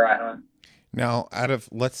where I hunt. Now,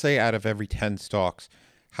 let's say out of every 10 stalks,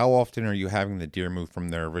 how often are you having the deer move from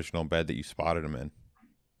their original bed that you spotted them in?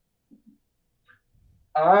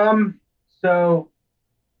 Um, so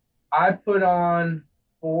I put on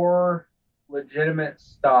four legitimate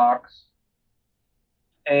stocks,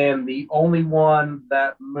 and the only one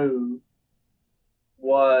that moved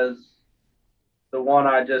was the one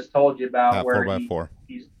I just told you about, That 4 where by 4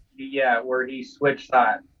 where he switched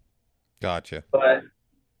sides. Gotcha. But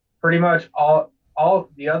pretty much all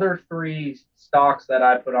the other three stocks that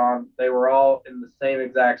I put on, they were all in the same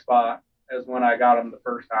exact spot as when I got them the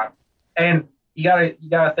first time. And you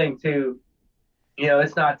gotta think too,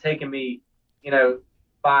 it's not taking me, you know,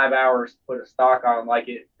 5 hours to put a stock on like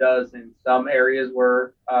it does in some areas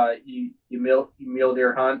where you mule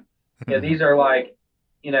deer hunt. Yeah, Mhm. these are like,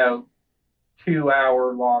 you know, 2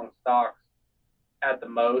 hour long stocks at the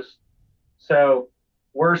most. So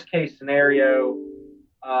worst case scenario,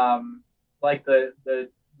 um, like the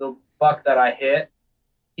buck that I hit,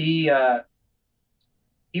 he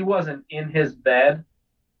he wasn't in his bed.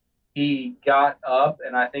 He got up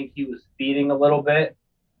and I think he was feeding a little bit,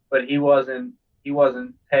 but he wasn't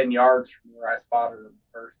 10 yards from where I spotted him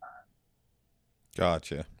the first time.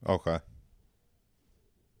 Gotcha. Okay.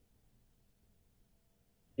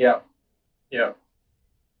 Yeah, yeah.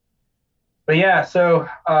 But yeah, so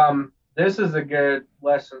this is a good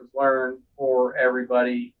lessons learned for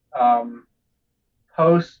everybody.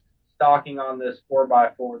 Post stalking on this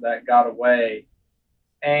 4x4 that got away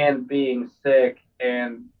and being sick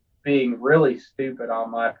and being really stupid on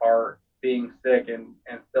my part, being sick and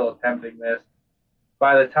still attempting this.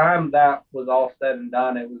 By the time that was all said and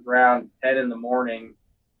done, it was around 10 in the morning.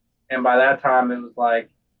 And by that time, it was like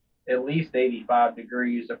at least 85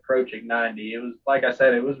 degrees, approaching 90. It was, like I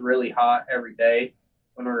said, it was really hot every day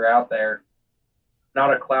when we were out there,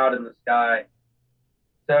 not a cloud in the sky.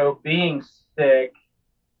 So being sick,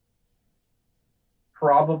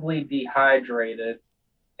 probably dehydrated,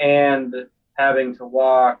 and having to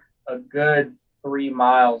walk a good 3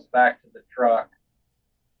 miles back to the truck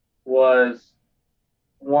was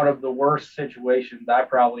one of the worst situations I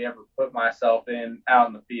probably ever put myself in out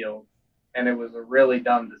in the field. And it was a really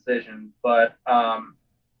dumb decision, but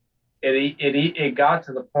it got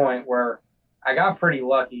to the point where I got pretty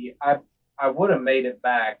lucky. I would have made it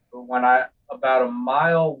back, but when I about a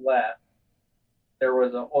mile left, there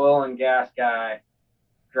was an oil and gas guy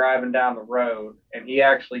driving down the road, and he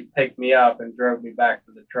actually picked me up and drove me back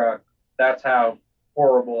to the truck. That's how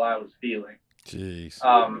horrible I was feeling Jeez.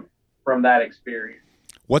 from that experience.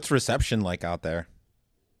 What's reception like out there?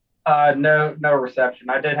 No reception.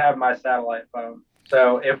 I did have my satellite phone,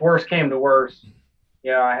 so if worse came to worse,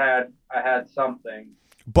 I had something.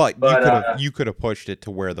 But But you could have pushed it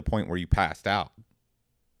to where the point where you passed out.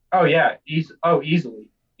 oh yeah,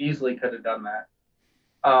 easily could have done that.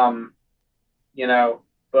 Um, you know,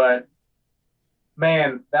 but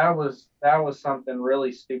man, that was something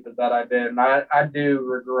really stupid that I did, and I do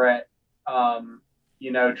regret,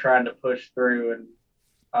 trying to push through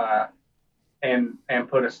uh and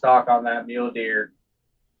put a stock on that mule deer,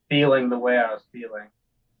 feeling the way I was feeling.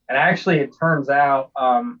 And actually, it turns out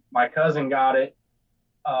my cousin got it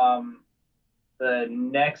um, the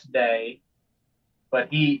next day, but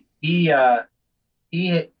he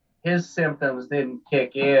his symptoms didn't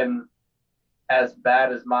kick in as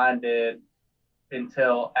bad as mine did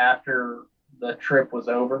until after the trip was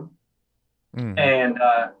over. Hmm. And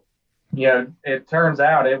it turns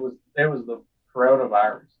out it was the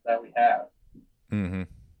coronavirus that we have. Hmm.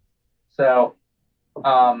 So,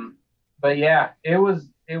 um, but yeah, it was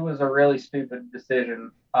a really stupid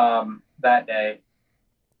decision that day.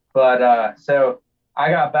 But so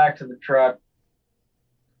I got back to the truck.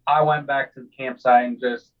 I went back to the campsite and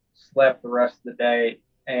just slept the rest of the day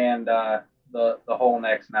and the whole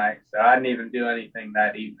next night. So I didn't even do anything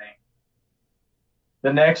that evening.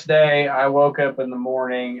 The next day, I woke up in the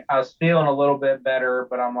morning. I was feeling a little bit better,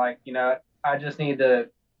 but I'm like, I just need to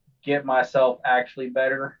get myself actually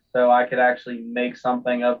better so I could actually make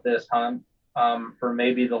something of this hunt for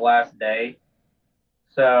maybe the last day.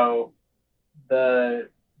 So the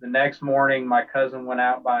the next morning, my cousin went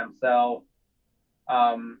out by himself.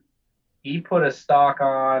 Um, he put a stock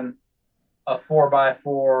on a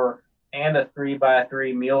 4x4 and a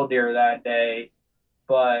 3x3 mule deer that day,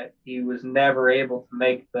 but he was never able to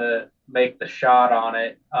make the shot on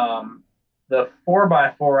it. The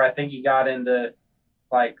 4x4, I think he got into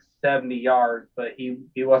like 70 yards, but he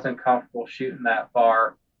wasn't comfortable shooting that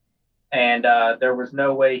far. And there was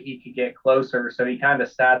no way he could get closer. So he kind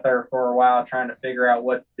of sat there for a while trying to figure out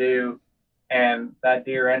what to do. And that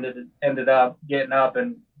deer ended up getting up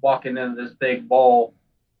and walking into this big bowl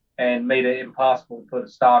and made it impossible to put a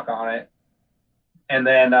stock on it. And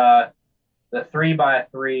then the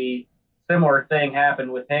 3x3, similar thing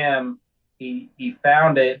happened with him. He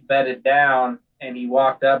found it bedded down, and he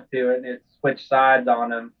walked up to it, and it switched sides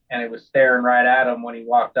on him, and it was staring right at him when he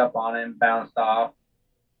walked up on it and bounced off.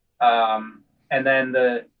 And then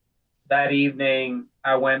that evening,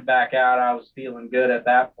 I went back out. I was feeling good at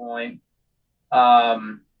that point.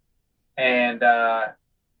 Um, and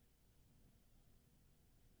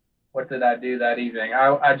what did I do that evening?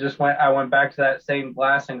 I went back to that same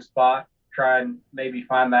glassing spot, try and maybe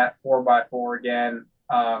find that 4x4 again.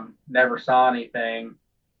 Never saw anything.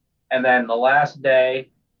 And then the last day,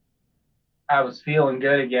 I was feeling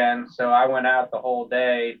good again, so I went out the whole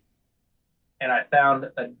day, and I found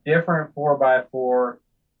a different 4x4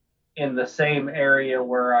 in the same area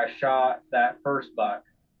where I shot that first buck,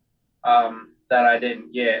 that I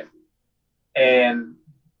didn't get. And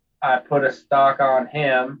I put a stock on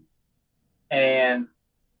him, and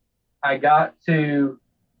I got to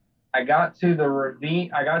the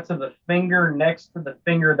ravine. I got to the finger next to the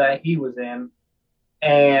finger that he was in,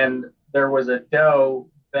 and there was a doe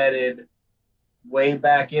bedded way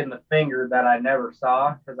back in the finger that I never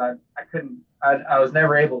saw because I couldn't. I was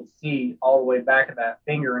never able to see all the way back at that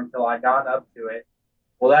finger until I got up to it.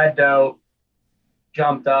 Well, that doe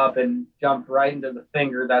jumped up and jumped right into the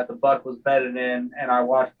finger that the buck was bedded in, and I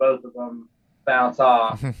watched both of them bounce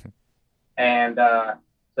off. And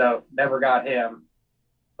so never got him,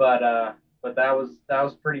 but that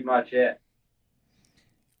was pretty much it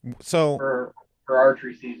So for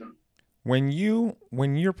archery season. when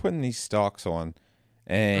you're putting these stalks on,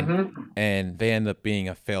 and Mm-hmm. and they end up being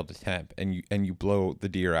a failed attempt, and you blow the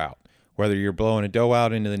deer out, whether you're blowing a doe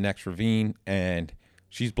out into the next ravine and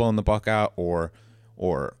she's blowing the buck out, or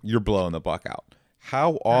you're blowing the buck out,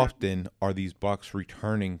 how often are these bucks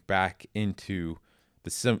returning back into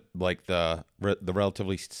the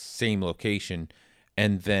relatively same location?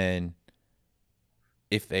 And then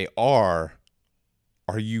if they are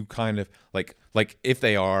you kind of like if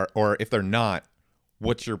they are, or if they're not,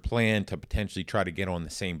 what's your plan to potentially try to get on the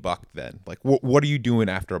same buck then? Like what are you doing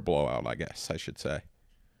after a blowout, I guess I should say?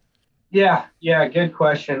 Yeah, yeah, good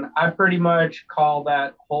question. I pretty much call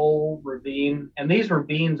that whole ravine, and these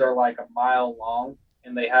ravines are like a mile long,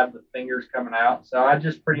 and they have the fingers coming out. So I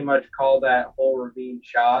just pretty much call that whole ravine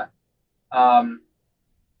shot. Um,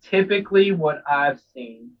 Typically, what I've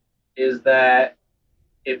seen is that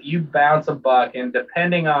if you bounce a buck, and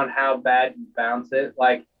depending on how bad you bounce it,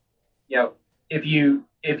 like, you know, if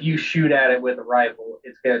you shoot at it with a rifle,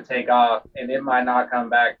 it's going to take off, and it might not come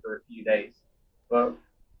back for a few days. But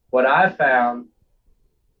what I found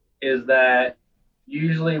is that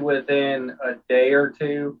usually within a day or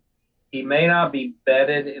two, he may not be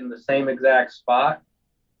bedded in the same exact spot,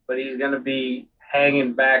 but he's going to be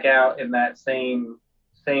hanging back out in that same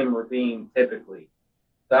ravine typically.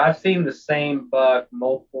 So I've seen the same buck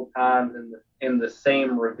multiple times in the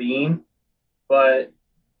same ravine, but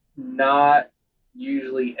not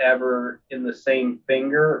usually ever in the same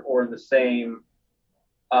finger or the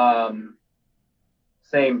um,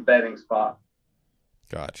 same bedding spot.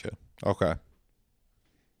 Gotcha. Okay.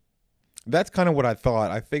 That's kind of what I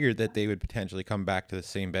thought. I figured that they would potentially come back to the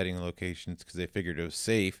same bedding locations because they figured it was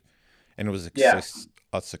safe and it was Yeah,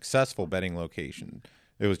 a successful bedding location.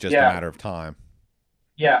 It was just a yeah, matter of time.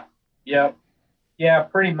 yeah, yeah, yeah.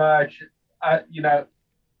 Pretty much.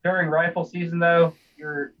 During rifle season though,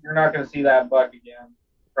 you're not going to see that buck again.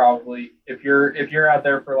 Probably, if you're out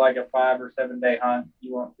there for like a 5 or 7 day hunt,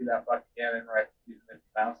 you won't see that buck again in rifle season if you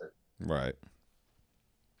bounce it. Right.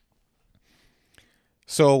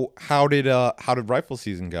 So how did rifle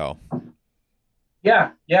season go?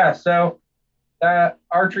 Yeah, yeah. So that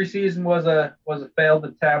archery season was a failed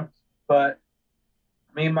attempt, but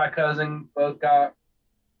me and my cousin both got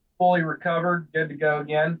fully recovered, good to go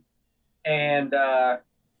again. And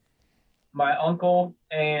my uncle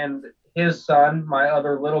and his son, my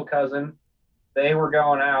other little cousin, they were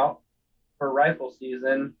going out for rifle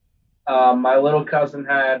season. My little cousin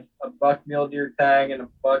had a buck mule deer tag and a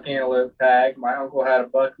buck antelope tag. My uncle had a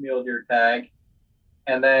buck mule deer tag.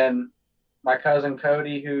 And then my cousin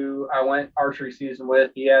Cody, who I went archery season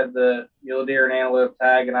with, he had the mule deer and antelope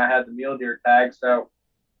tag, and I had the mule deer tag. So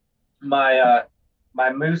my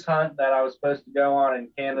moose hunt that I was supposed to go on in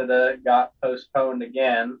Canada got postponed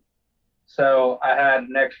again. So I had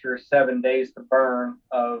an extra 7 days to burn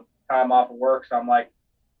of time off of work. So I'm like,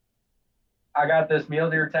 I got this mule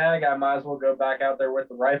deer tag. I might as well go back out there with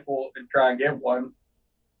the rifle and try and get one.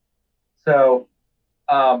 So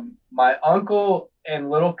my uncle and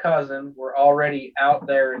little cousin were already out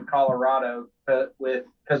there in Colorado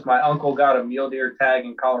because my uncle got a mule deer tag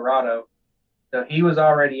in Colorado, so he was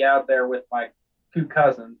already out there with my two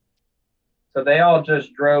cousins. So they all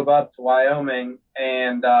just drove up to Wyoming,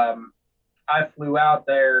 and I flew out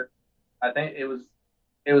there. I think it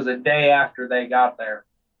was a day after they got there.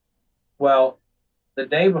 Well, the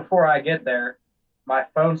day before I get there, my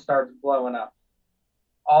phone starts blowing up.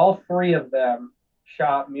 All three of them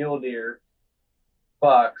shot mule deer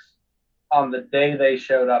bucks on the day they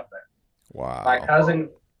showed up there. My Wow. cousin,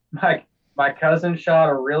 my cousin shot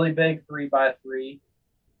a really big 3x3.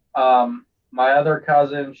 My other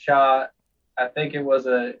cousin shot, I think it was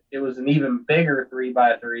an even bigger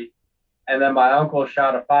 3x3, and then my uncle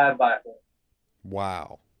shot a 5x4.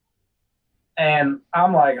 Wow. And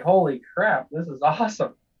I'm like, holy crap, this is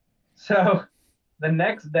awesome. So the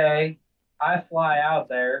next day, I fly out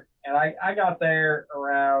there, and I got there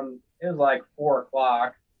around, it was like 4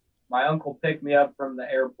 o'clock. My uncle picked me up from the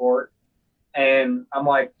airport, and I'm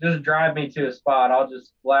like, just drive me to a spot. I'll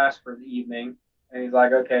just blast for the evening. And he's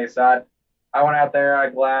like, okay. So I went out there, I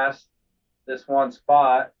glassed this one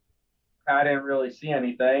spot. I didn't really see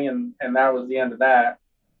anything, and that was the end of that.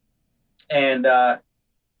 And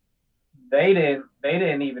they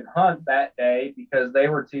didn't even hunt that day because they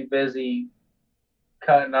were too busy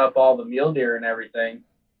cutting up all the mule deer and everything.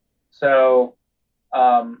 So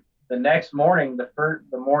the next morning,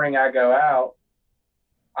 the morning I go out,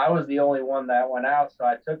 I was the only one that went out. So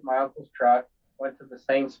I took my uncle's truck, went to the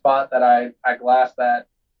same spot that I glassed that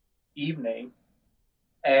evening,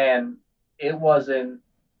 and it wasn't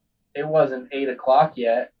it wasn't 8 o'clock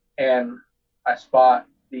yet, and I spot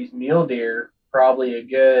these mule deer probably a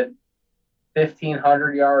good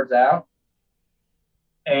 1,500 yards out.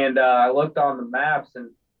 And I looked on the maps,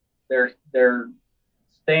 and they're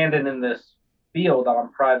standing in this field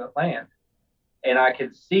on private land, and I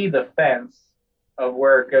could see the fence of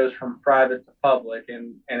where it goes from private to public,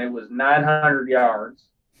 and it was 900 yards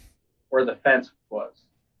where the fence was.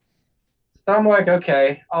 So I'm like,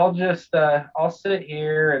 okay, I'll sit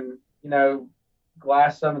here and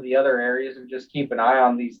glass some of the other areas and just keep an eye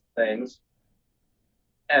on these things.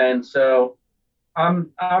 And so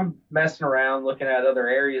I'm messing around looking at other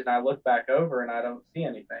areas, and I look back over and I don't see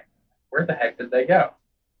anything. Where the heck did they go?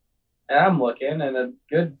 And I'm looking, and a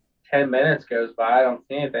good 10 minutes goes by. I don't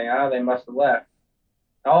see anything. Oh, they must have left.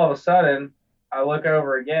 And all of a sudden, I look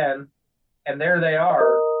over again, and there they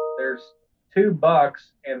are. There's two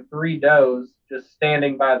bucks and three does just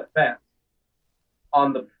standing by the fence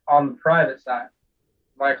on the private side.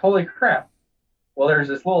 I'm like, holy crap. Well, there's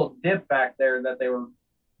this little dip back there that they were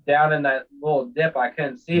down in that little dip. I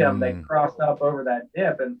couldn't see them. They crossed up over that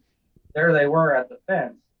dip, and there they were at the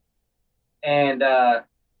fence. And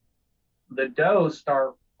the does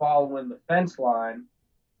start following the fence line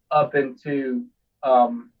up into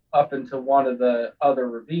one of the other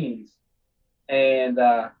ravines. And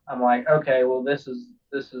I'm like, okay, well, this is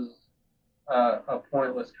a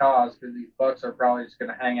pointless cause because these bucks are probably just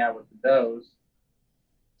going to hang out with the does.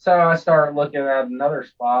 So I start looking at another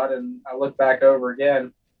spot, and I look back over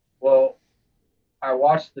again. Well, I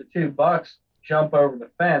watched the two bucks jump over the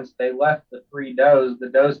fence. They left the three does. The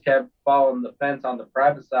does kept following the fence on the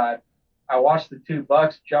private side. I watched the two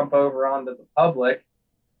bucks jump over onto the public,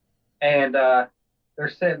 and they're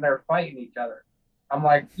sitting there fighting each other. I'm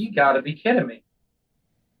like, you got to be kidding me.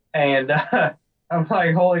 And I'm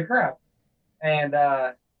like, holy crap. And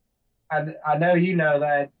I know you know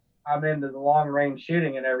that I'm into the long range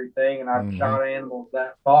shooting and everything, and I've shot animals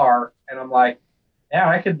that far. And I'm like, yeah,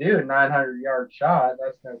 I could do a 900-yard shot.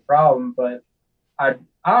 That's no problem. But I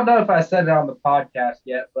don't know if I said it on the podcast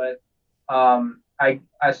yet, but I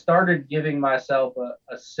started giving myself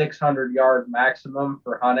a 600-yard maximum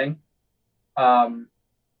for hunting,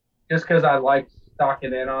 just because I like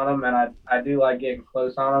stalking in on them, and I do like getting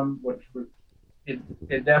close on them, which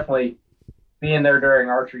it definitely, being there during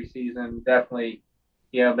archery season definitely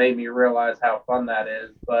made me realize how fun that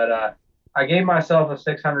is. But I gave myself a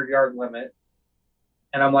 600-yard limit,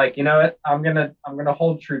 and I'm like, you know what, I'm gonna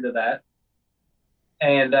hold true to that,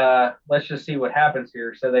 and let's just see what happens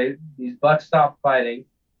here. So these bucks stop fighting,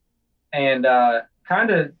 and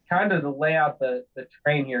kind of to lay out the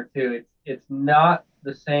terrain here too. It's not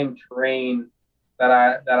the same terrain that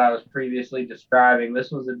I was previously describing.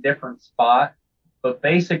 This was a different spot, but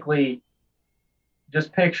basically,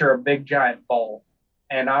 just picture a big giant bowl,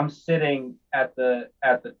 and I'm sitting at the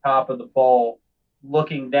top of the bowl,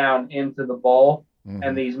 looking down into the bowl,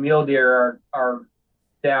 and these mule deer are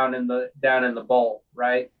down in the bowl,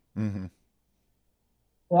 right?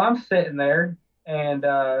 Well, I'm sitting there, and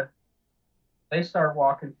they start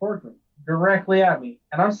walking towards me directly at me,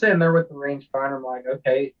 and I'm sitting there with the rangefinder. I'm like,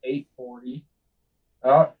 okay, 840.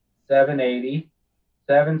 Oh, 780,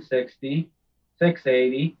 760,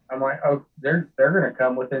 680. I'm like, oh, they're gonna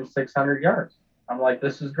come within 600 yards. I'm like,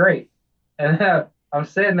 this is great. And I'm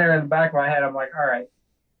sitting there in the back of my head. I'm like, all right.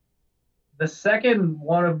 The second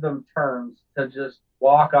one of them turns to just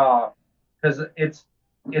walk off, because it's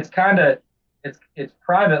kind of it's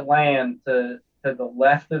private land to the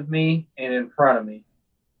left of me and in front of me,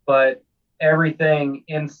 but everything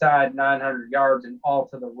inside 900 yards and all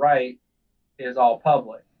to the right is all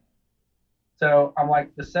public. So I'm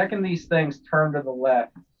like, the second these things turn to the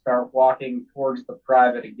left, start walking towards the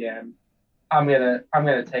private again, I'm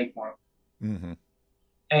gonna take one. Mm-hmm.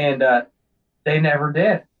 And they never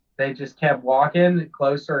did. They just kept walking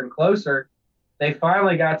closer and closer. They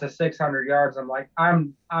finally got to 600 yards. I'm like, I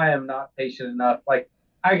am not patient enough. Like,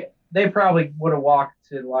 they probably would have walked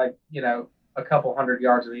to, like, a couple hundred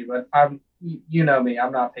yards of me, but you know me,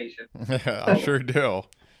 I'm not patient. I sure do.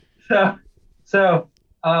 So, so,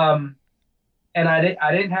 um, and I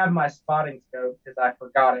didn't have my spotting scope because I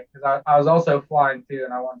forgot it, because I was also flying too,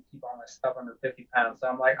 and I wanted to keep all my stuff under 50 pounds. So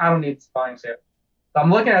I'm like, I don't need the spotting scope. So I'm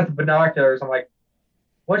looking at the binoculars. I'm like,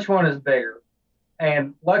 which one is bigger?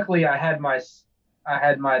 And luckily, I had my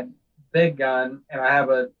big gun, and I have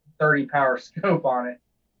a 30 power scope on it.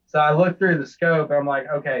 So I looked through the scope, and I'm like,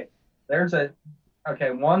 okay, there's a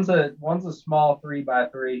okay, one's a small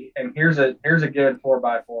 3x3, and here's a good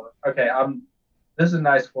 4x4. Okay, I'm this is a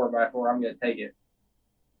nice 4x4. I'm gonna take it.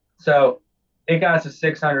 So it got to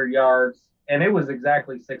 600 yards, and it was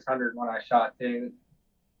exactly 600 when I shot too.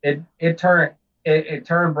 It turned it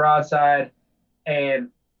turned broadside, and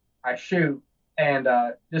I shoot, and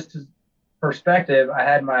just as perspective, I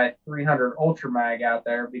had my 300 Ultra Mag out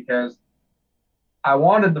there because I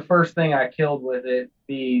wanted the first thing I killed with it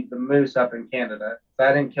be the moose up in Canada. So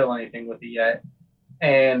I didn't kill anything with it yet,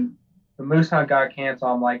 and the moose hunt got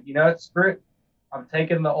canceled. I'm like, what, screw it. I'm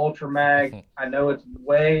taking the Ultra Mag. I know it's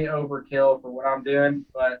way overkill for what I'm doing,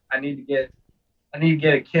 but I need to get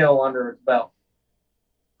a kill under its belt.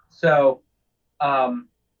 So um,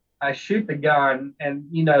 I shoot the gun, and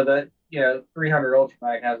 300 Ultra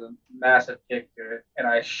Mag has a massive kick to it, and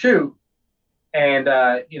I shoot, and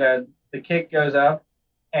the kick goes up,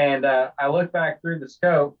 and I look back through the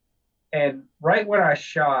scope, and right when I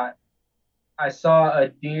shot, I saw a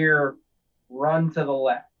deer run to the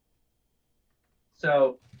left.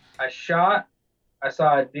 So I shot, I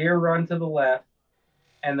saw a deer run to the left,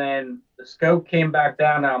 and then the scope came back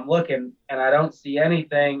down, and I'm looking, and I don't see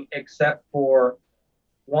anything except for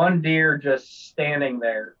one deer just standing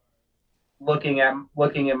there looking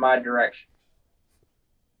in my direction.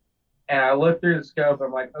 And I look through the scope.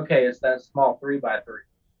 I'm like, okay, it's that small 3x3.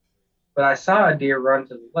 But I saw a deer run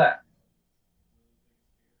to the left,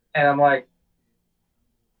 and I'm like,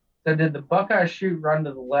 so did the buck I shoot run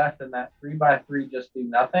to the left, and that 3x3 just do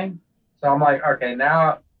nothing? So I'm like, okay,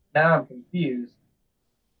 now I'm confused.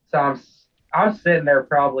 So I'm sitting there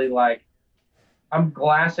probably like I'm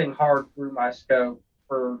glassing hard through my scope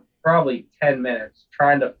for probably 10 minutes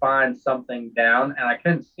trying to find something down, and I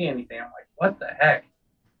couldn't see anything. I'm like, what the heck?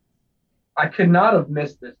 I could not have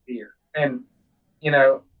missed this deer. And, you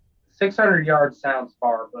know, 600 yards sounds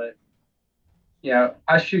far, but,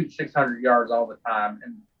 I shoot 600 yards all the time.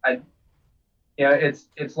 And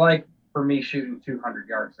it's like for me shooting 200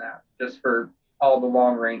 yards now, just for all the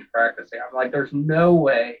long range practicing. I'm like, there's no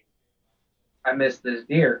way I missed this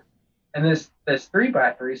deer. And this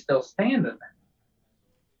 3x3 is still standing there.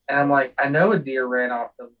 And I'm like, I know a deer ran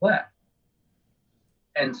off to the left.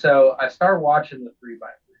 And so I start watching the 3x3,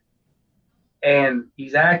 and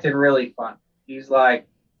he's acting really funny. He's like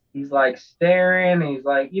staring, he's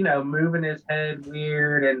like, moving his head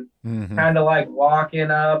weird, and Mm-hmm. kind of like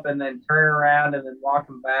walking up and then turning around and then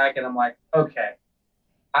walking back. And I'm like, okay,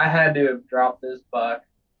 I had to have dropped this buck,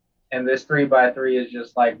 and this 3x3 is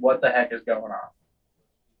just like, what the heck is going on?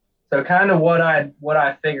 So kind of what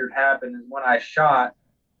I figured happened is when I shot,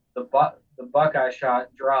 the buck I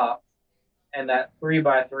shot dropped, and that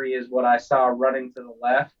 3x3 is what I saw running to the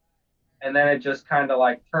left. And then it just kind of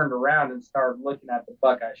like turned around and started looking at the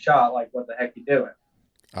buck I shot, like, what the heck you doing?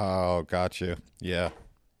 Oh, got you. Yeah.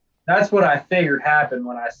 That's what I figured happened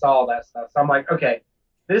when I saw that stuff. So I'm like, okay,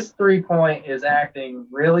 this 3 point is acting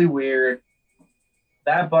really weird.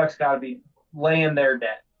 That buck's got to be laying there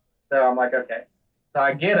dead. So I'm like, okay. So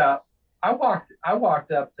I get up. I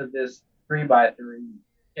walked up to this 3x3.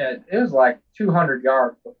 Yeah, it was like 200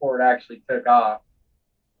 yards before it actually took off.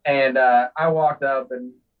 And I walked up,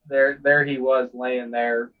 and there he was laying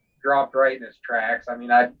there, dropped right in his tracks. I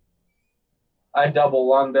mean, I double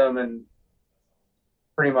lunged him and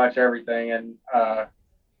pretty much everything, and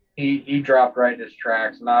he dropped right in his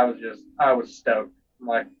tracks, and I was stoked.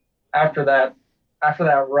 Like after that after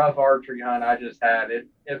that rough archery hunt I just had,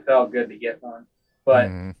 it felt good to get one. But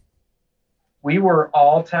Hmm. we were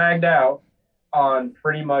all tagged out on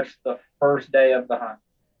pretty much the first day of the hunt.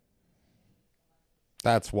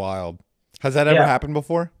 That's wild. Has that ever Yeah, happened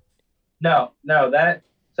before? no, no, that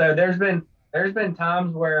so there's been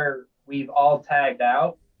times where we've all tagged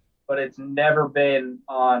out, but it's never been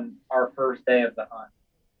on our first day of the hunt.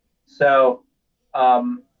 So,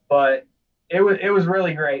 but it was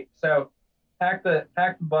really great. So packed the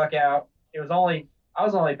buck out. It was only I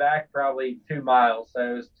was only back probably 2 miles,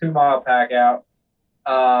 so it was 2 mile pack out.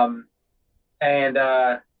 Um, and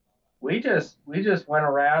we just went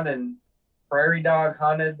around and prairie dog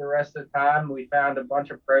hunted the rest of the time. We found a bunch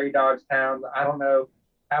of prairie dogs towns. I don't know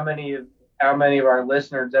how many of how many of our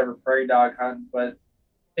listeners ever prairie dog hunt, but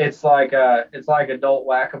it's like adult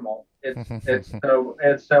whack a mole.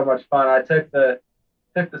 It's so much fun. I took the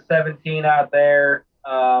 17 out there,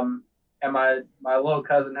 and my little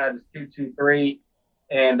cousin had his 223,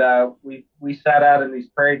 and we sat out in these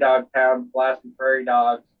prairie dog towns blasting prairie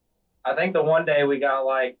dogs. I think the one day we got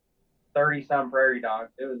like 30 some prairie dogs.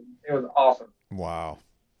 It was awesome. Wow.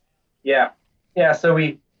 Yeah, yeah. So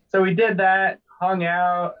we did that, hung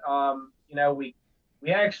out.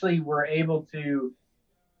 We actually were able to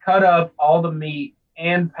cut up all the meat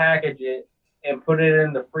and package it and put it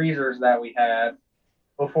in the freezers that we had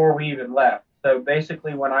before we even left. So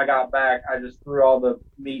basically, when I got back, I just threw all the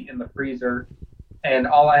meat in the freezer, and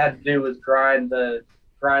all I had to do was grind the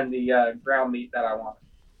ground meat that I wanted.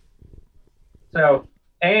 So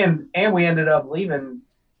and we ended up leaving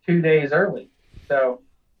 2 days early. So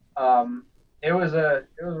it was a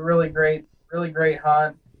really great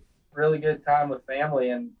hunt, really good time with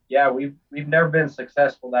family, and yeah, we've never been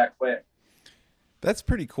successful that quick. That's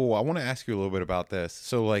pretty cool. I want to ask you a little bit about this.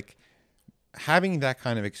 So, like, having that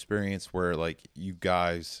kind of experience where, like, you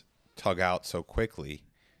guys tug out so quickly,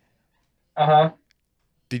 Uh huh.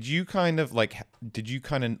 did you kind of like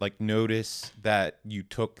notice that you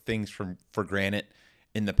took things from for granted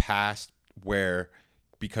in the past where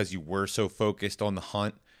because you were so focused on the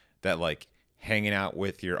hunt that like hanging out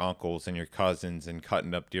with your uncles and your cousins and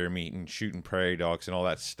cutting up deer meat and shooting prairie dogs and all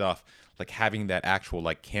that stuff, like having that actual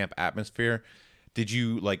like camp atmosphere, did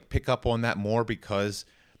you like pick up on that more because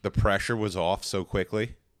the pressure was off so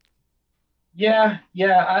quickly? Yeah,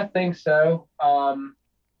 yeah, I think so.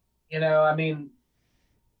 I mean,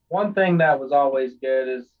 one thing that was always good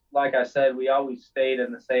is, like I said, we always stayed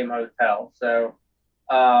in the same hotel. So,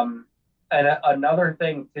 and another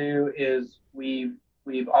thing too is we've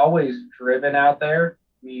always driven out there.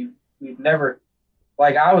 We've never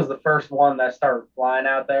like I was the first one that started flying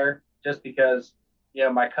out there just because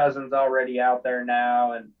my cousin's already out there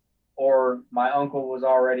now, and or my uncle was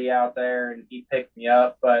already out there and he picked me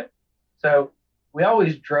up. But so we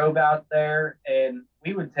always drove out there, and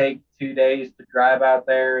we would take 2 days to drive out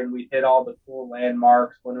there, and we hit all the cool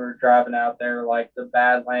landmarks when we were driving out there, like the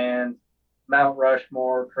Badlands, Mount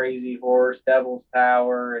Rushmore, Crazy Horse, Devil's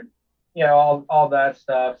Tower, and all that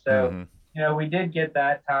stuff. So Mm-hmm. we did get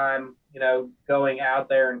that time, going out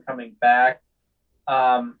there and coming back.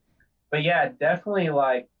 Um, but yeah, definitely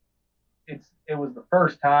like it was the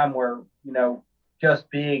first time where, just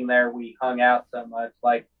being there, we hung out so much.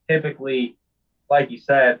 Like typically, like you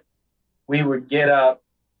said, we would get up,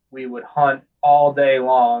 we would hunt all day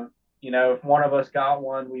long. If one of us got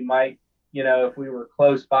one, we might, if we were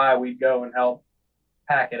close by, we'd go and help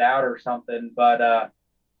pack it out or something. But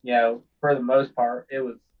for the most part, it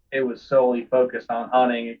was solely focused on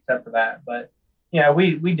hunting, except for that. But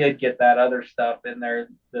we did get that other stuff in there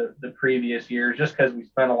the previous years, just because we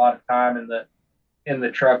spent a lot of time in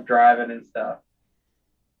the truck driving and stuff.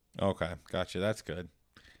 Okay, gotcha. That's good.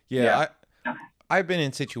 Yeah, Yeah. I've been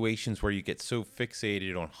in situations where you get so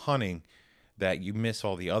fixated on hunting that you miss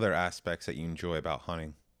all the other aspects that you enjoy about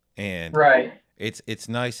hunting. And Right. it's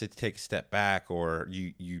nice to take a step back or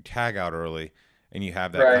you tag out early and you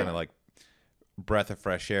have that kind Right. of like breath of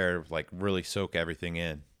fresh air, like really soak everything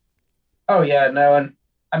in. Oh yeah, no, and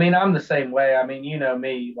I mean I'm the same way. I mean,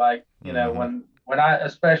 me, like, Hmm. when I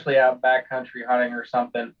especially out backcountry hunting or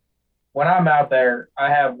something, when I'm out there, I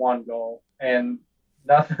have one goal, and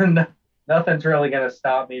nothing nothing's really gonna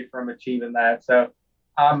stop me from achieving that. So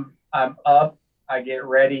I'm up, I get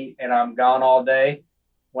ready, and I'm gone all day.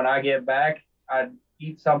 When I get back, I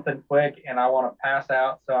eat something quick and I want to pass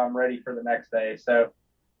out so I'm ready for the next day. So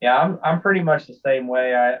yeah, I'm pretty much the same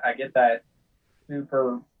way. I get that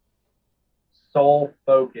super sole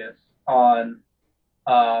focus on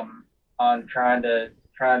um, on trying to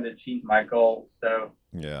achieve my goals. So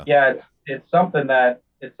Yeah. yeah, it's something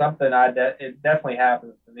it definitely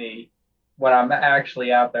happens to me. when I'm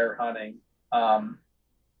actually out there hunting. Um,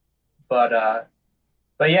 but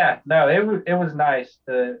but yeah, no, it was nice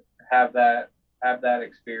to have that have that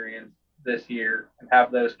experience this year and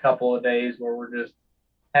have those couple of days where we're just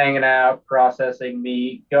hanging out, processing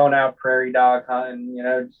meat, going out prairie dog hunting,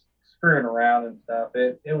 just screwing around and stuff.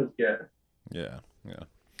 It was good. Yeah, yeah.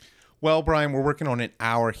 Well, Brian, we're working on an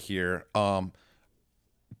hour here.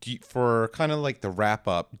 For kind of like the wrap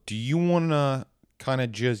up, do you want to kind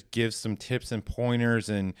of just give some tips and pointers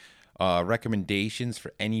and recommendations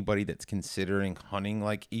for anybody that's considering hunting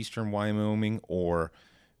like Eastern Wyoming or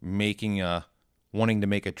making a wanting to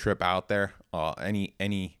make a trip out there?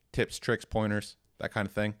 Any tips, tricks, pointers, that kind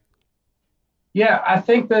of thing? Yeah, I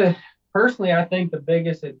think the personally, I think the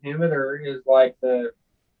biggest inhibitor is like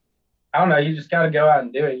I don't know, you just got to go out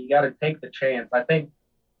and do it. You got to take the chance. I think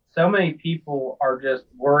so many people are just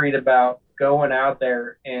worried about going out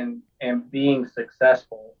there and being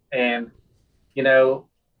successful. And you know,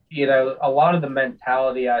 a lot of the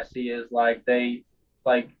mentality I see is like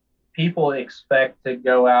like people expect to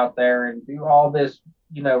go out there and do all this,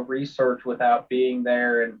 research without being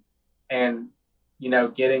there and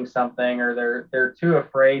getting something, or they're too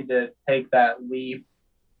afraid to take that leap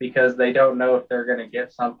because they don't know if they're going to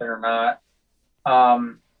get something or not.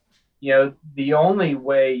 Um, the only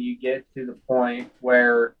way you get to the point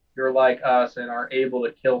where you're like us and are able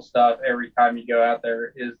to kill stuff every time you go out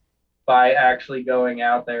there is by actually going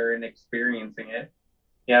out there and experiencing it.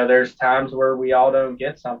 There's times where we all don't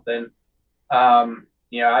get something.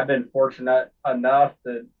 I've been fortunate enough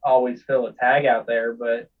to always fill a tag out there,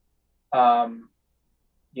 but um,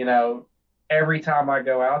 you know, every time I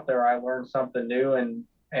go out there, I learn something new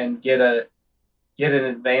and get an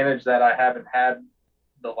advantage that I haven't had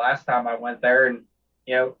the last time I went there. And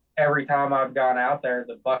every time I've gone out there,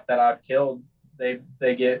 the buck that I've killed, they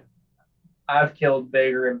get I've killed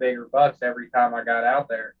bigger and bigger bucks every time I got out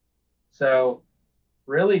there. So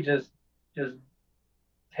really just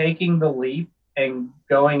taking the leap and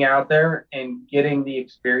going out there and getting the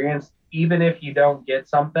experience, even if you don't get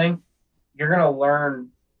something, you're going to learn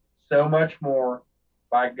so much more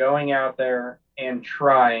by going out there and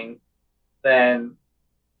trying than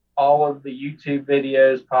all of the YouTube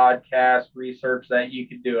videos, podcasts, research that you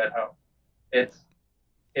could do at home. It's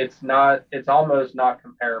it's almost not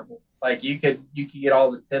comparable. Like you could get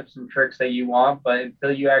all the tips and tricks that you want, but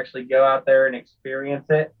until you actually go out there and experience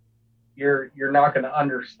it, you're not going to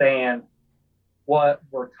understand what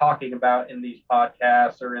we're talking about in these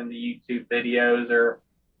podcasts or in the YouTube videos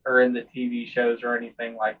or in the TV shows or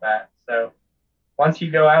anything like that. So once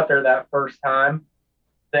you go out there that first time,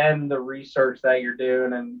 then the research that you're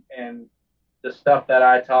doing and the stuff that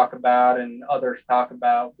I talk about and others talk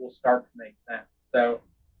about will start to make sense. So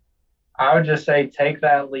I would just say take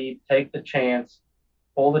that leap, take the chance,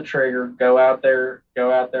 pull the trigger, go out there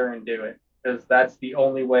and do it, because that's the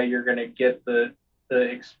only way you're going to get the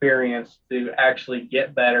experience to actually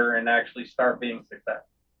get better and actually start being successful.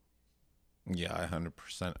 Yeah, I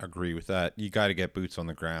 100% agree with that. You got to get boots on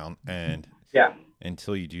the ground, and Yeah,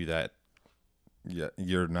 until you do that, yeah,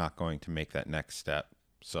 you're not going to make that next step.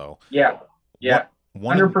 So, yeah, one yeah,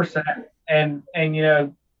 one of 100%. And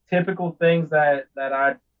typical things that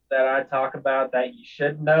I talk about that you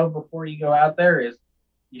should know before you go out there is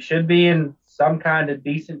you should be in some kind of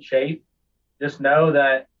decent shape. Just know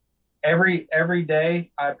that every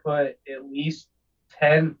day I put at least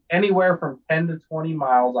 10, anywhere from 10 to 20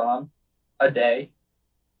 miles on a day.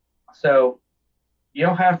 So you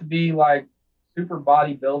don't have to be like super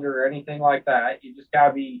bodybuilder or anything like that. You just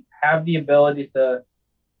gotta be have the ability to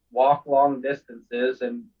walk long distances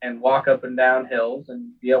and walk up and down hills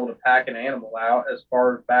and be able to pack an animal out as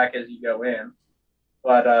far back as you go in.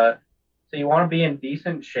 But so you want to be in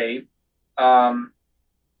decent shape. Um,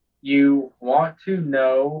 you want to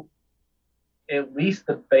know at least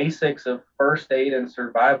the basics of first aid and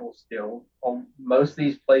survival skills. Most of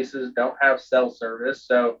these places don't have cell service,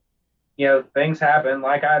 so things happen.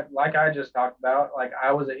 Like I just talked about. Like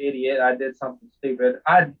I was an idiot. I did something stupid.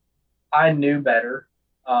 I knew better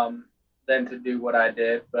than to do what I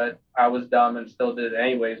did, but I was dumb and still did it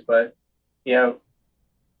anyways. But you know,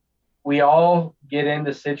 we all get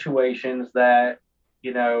into situations that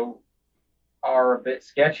you know are a bit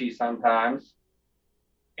sketchy sometimes,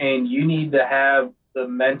 and you need to have the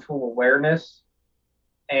mental awareness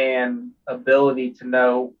and ability to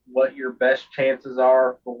know what your best chances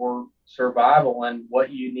are for survival and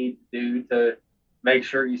what you need to do to make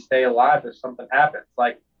sure you stay alive if something happens.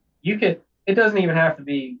 Like it doesn't even have to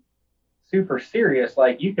be super serious.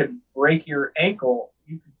 Like you could break your ankle,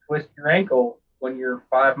 you could twist your ankle when you're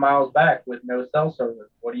 5 miles back with no cell service.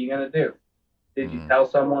 What are you going to do? Did you Mm. tell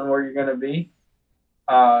someone where you're going to be?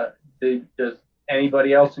 Uh, does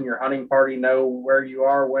anybody else in your hunting party know where you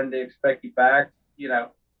are, when to expect you back?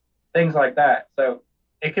 Things like that. So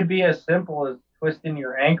it could be as simple as twisting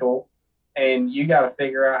your ankle and you got to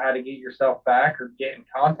figure out how to get yourself back or get in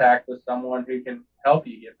contact with someone who can help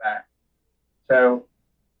you get back. So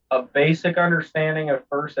a basic understanding of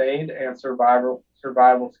first aid and survival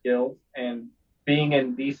skills and being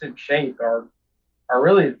in decent shape are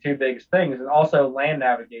really the two biggest things, and also land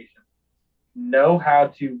navigation. Know how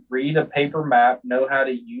to read a paper map, know how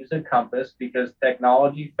to use a compass because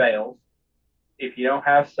technology fails. If you don't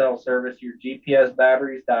have cell service, your GPS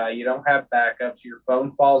batteries die, you don't have backups, your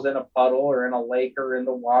phone falls in a puddle or in a lake or in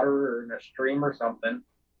the water or in a stream or something.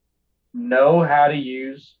 Know how to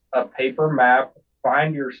use a paper map,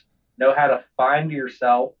 find your know how to find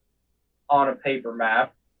yourself on a paper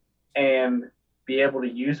map and be able to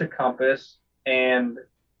use a compass and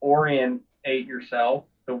orientate yourself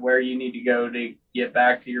to where you need to go to get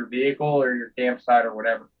back to your vehicle or your campsite or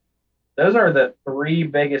whatever. Those are the three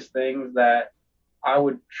biggest things that I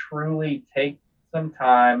would truly take some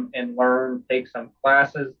time and learn, take some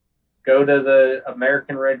classes, go to the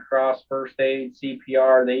American Red Cross First Aid,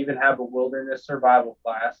 CPR. They even have a wilderness survival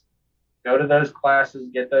class. Go to those classes,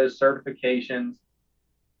 get those certifications,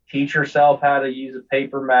 teach yourself how to use a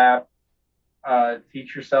paper map,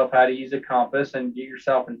 teach yourself how to use a compass, and get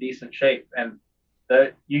yourself in decent shape. And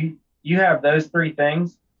you have those three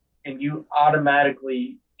things, and you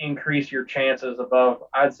automatically increase your chances above,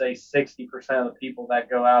 I'd say, 60% of the people that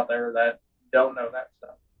go out there that don't know that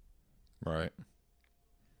stuff. Right.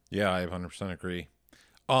 Yeah, I 100% agree.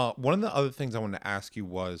 One of the other things I wanted to ask you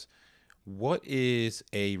was, what is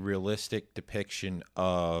a realistic depiction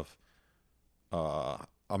of uh,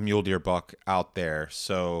 a mule deer buck out there?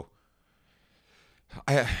 So,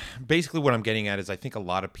 I basically what I'm getting at is I think a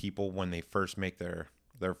lot of people when they first make their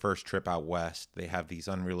first trip out west, they have these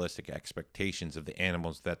unrealistic expectations of the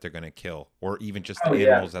animals that they're going to kill, or even just Oh the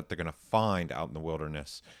yeah, animals that they're going to find out in the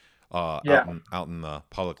wilderness, yeah, out in the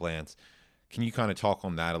public lands. Can you kind of talk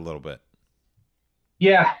on that a little bit?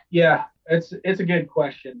 yeah. It's a good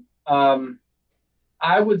question.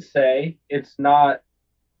 I would say it's not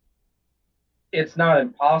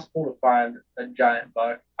impossible to find a giant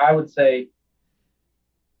buck. I would say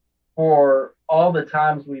for all the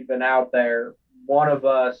times we've been out there, one of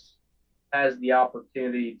us has the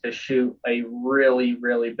opportunity to shoot a really,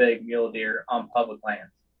 really big mule deer on public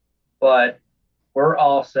lands. But we're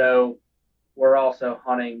also we're also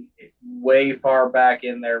hunting way far back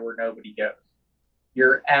in there where nobody goes.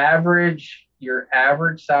 Your average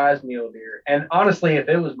size mule deer, and honestly, if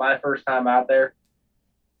it was my first time out there,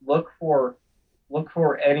 look for look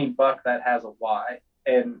for any buck that has a Y,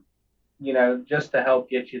 and just to help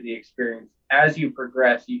get you the experience. As you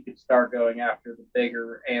progress, you could start going after the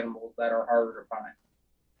bigger animals that are harder to find.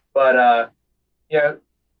 But you know,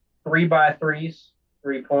 3x3s,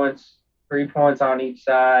 3 points, 3 points on each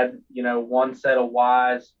side. One set of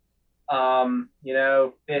Ys.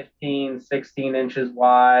 15, 16 inches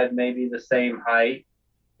wide, maybe the same height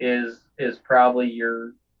is probably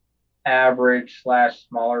your average slash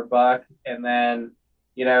smaller buck. And then,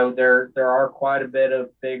 there are quite a bit of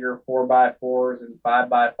bigger 4x4s and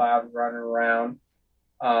 5x5s running around.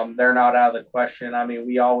 They're not out of the question. I mean,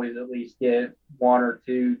 we always at least get one or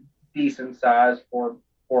two decent sized four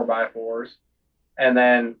by fours, and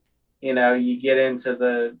then you get into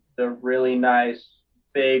the really nice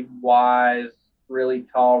big wise, really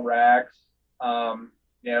tall racks.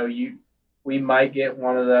 You we might get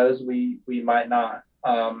one of those. We might not.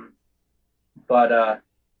 But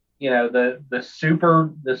the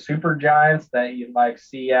super giants that you like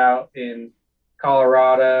see out in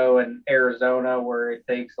Colorado and Arizona, where it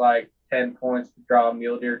takes like 10 points to draw a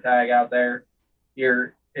mule deer tag out there,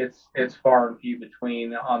 it's far and few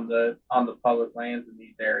between on the public lands in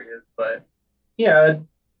these areas. But yeah,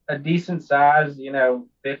 a decent size,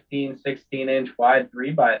 15, 16 inch wide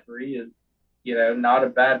 3x3 is not a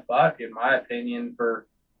bad buck in my opinion for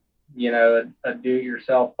a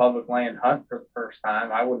do-yourself public land hunt for the first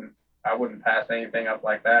time. I wouldn't pass anything up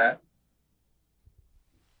like that.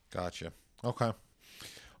 Gotcha. Okay.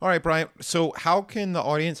 All right, Brian. So, how can the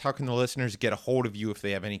listeners get a hold of you if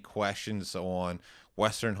they have any questions on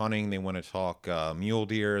Western hunting? They want to talk mule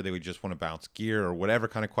deer, they would just want to bounce gear, or whatever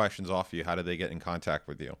kind of questions off you. How do they get in contact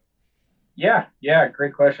with you? Yeah,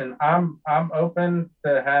 great question. I'm open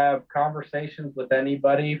to have conversations with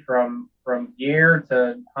anybody from gear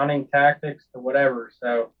to hunting tactics to whatever.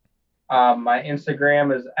 So my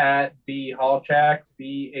Instagram is at bhalchak,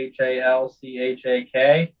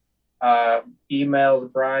 BHALCHAK. Email is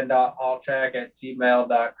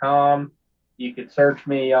brian.halchak@gmail.com. you could search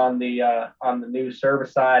me on the new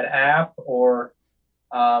Servicide app or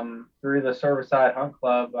through the Servicide Hunt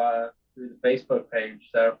Club through the Facebook page.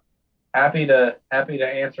 So happy to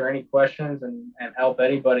answer any questions and help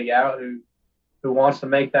anybody out who wants to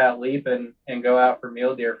make that leap and go out for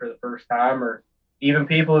mule deer for the first time, or even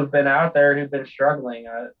people who've been out there who've been struggling.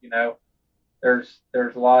 There's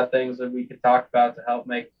a lot of things that we could talk about to help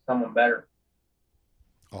make someone better.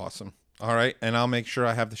 Awesome. All right, and I'll make sure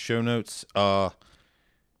I have the show notes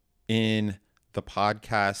in the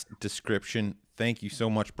podcast description. Thank you so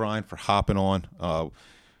much, Brian, for hopping on.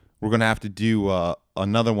 We're gonna have to do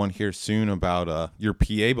another one here soon about your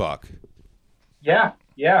PA buck. Yeah,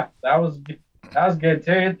 that was good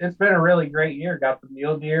too. It's been a really great year. Got the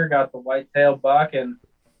mule deer, got the whitetail buck, and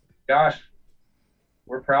gosh,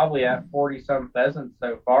 we're probably at 40 some pheasants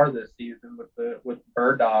so far this season with the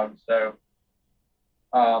bird dogs. So,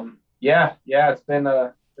 it's been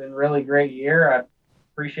a really great year. I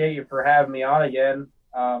appreciate you for having me on again.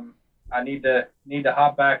 I need to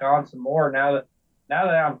hop back on some more now that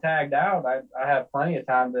I'm tagged out. I have plenty of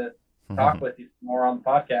time to talk with you more on the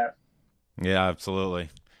podcast. Yeah, absolutely.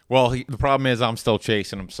 Well, the problem is I'm still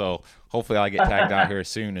chasing him, so hopefully I get tagged out here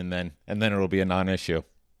soon, and then it'll be a non-issue.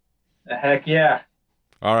 Heck yeah.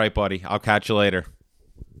 All right, buddy. I'll catch you later.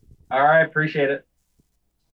 All right. Appreciate it.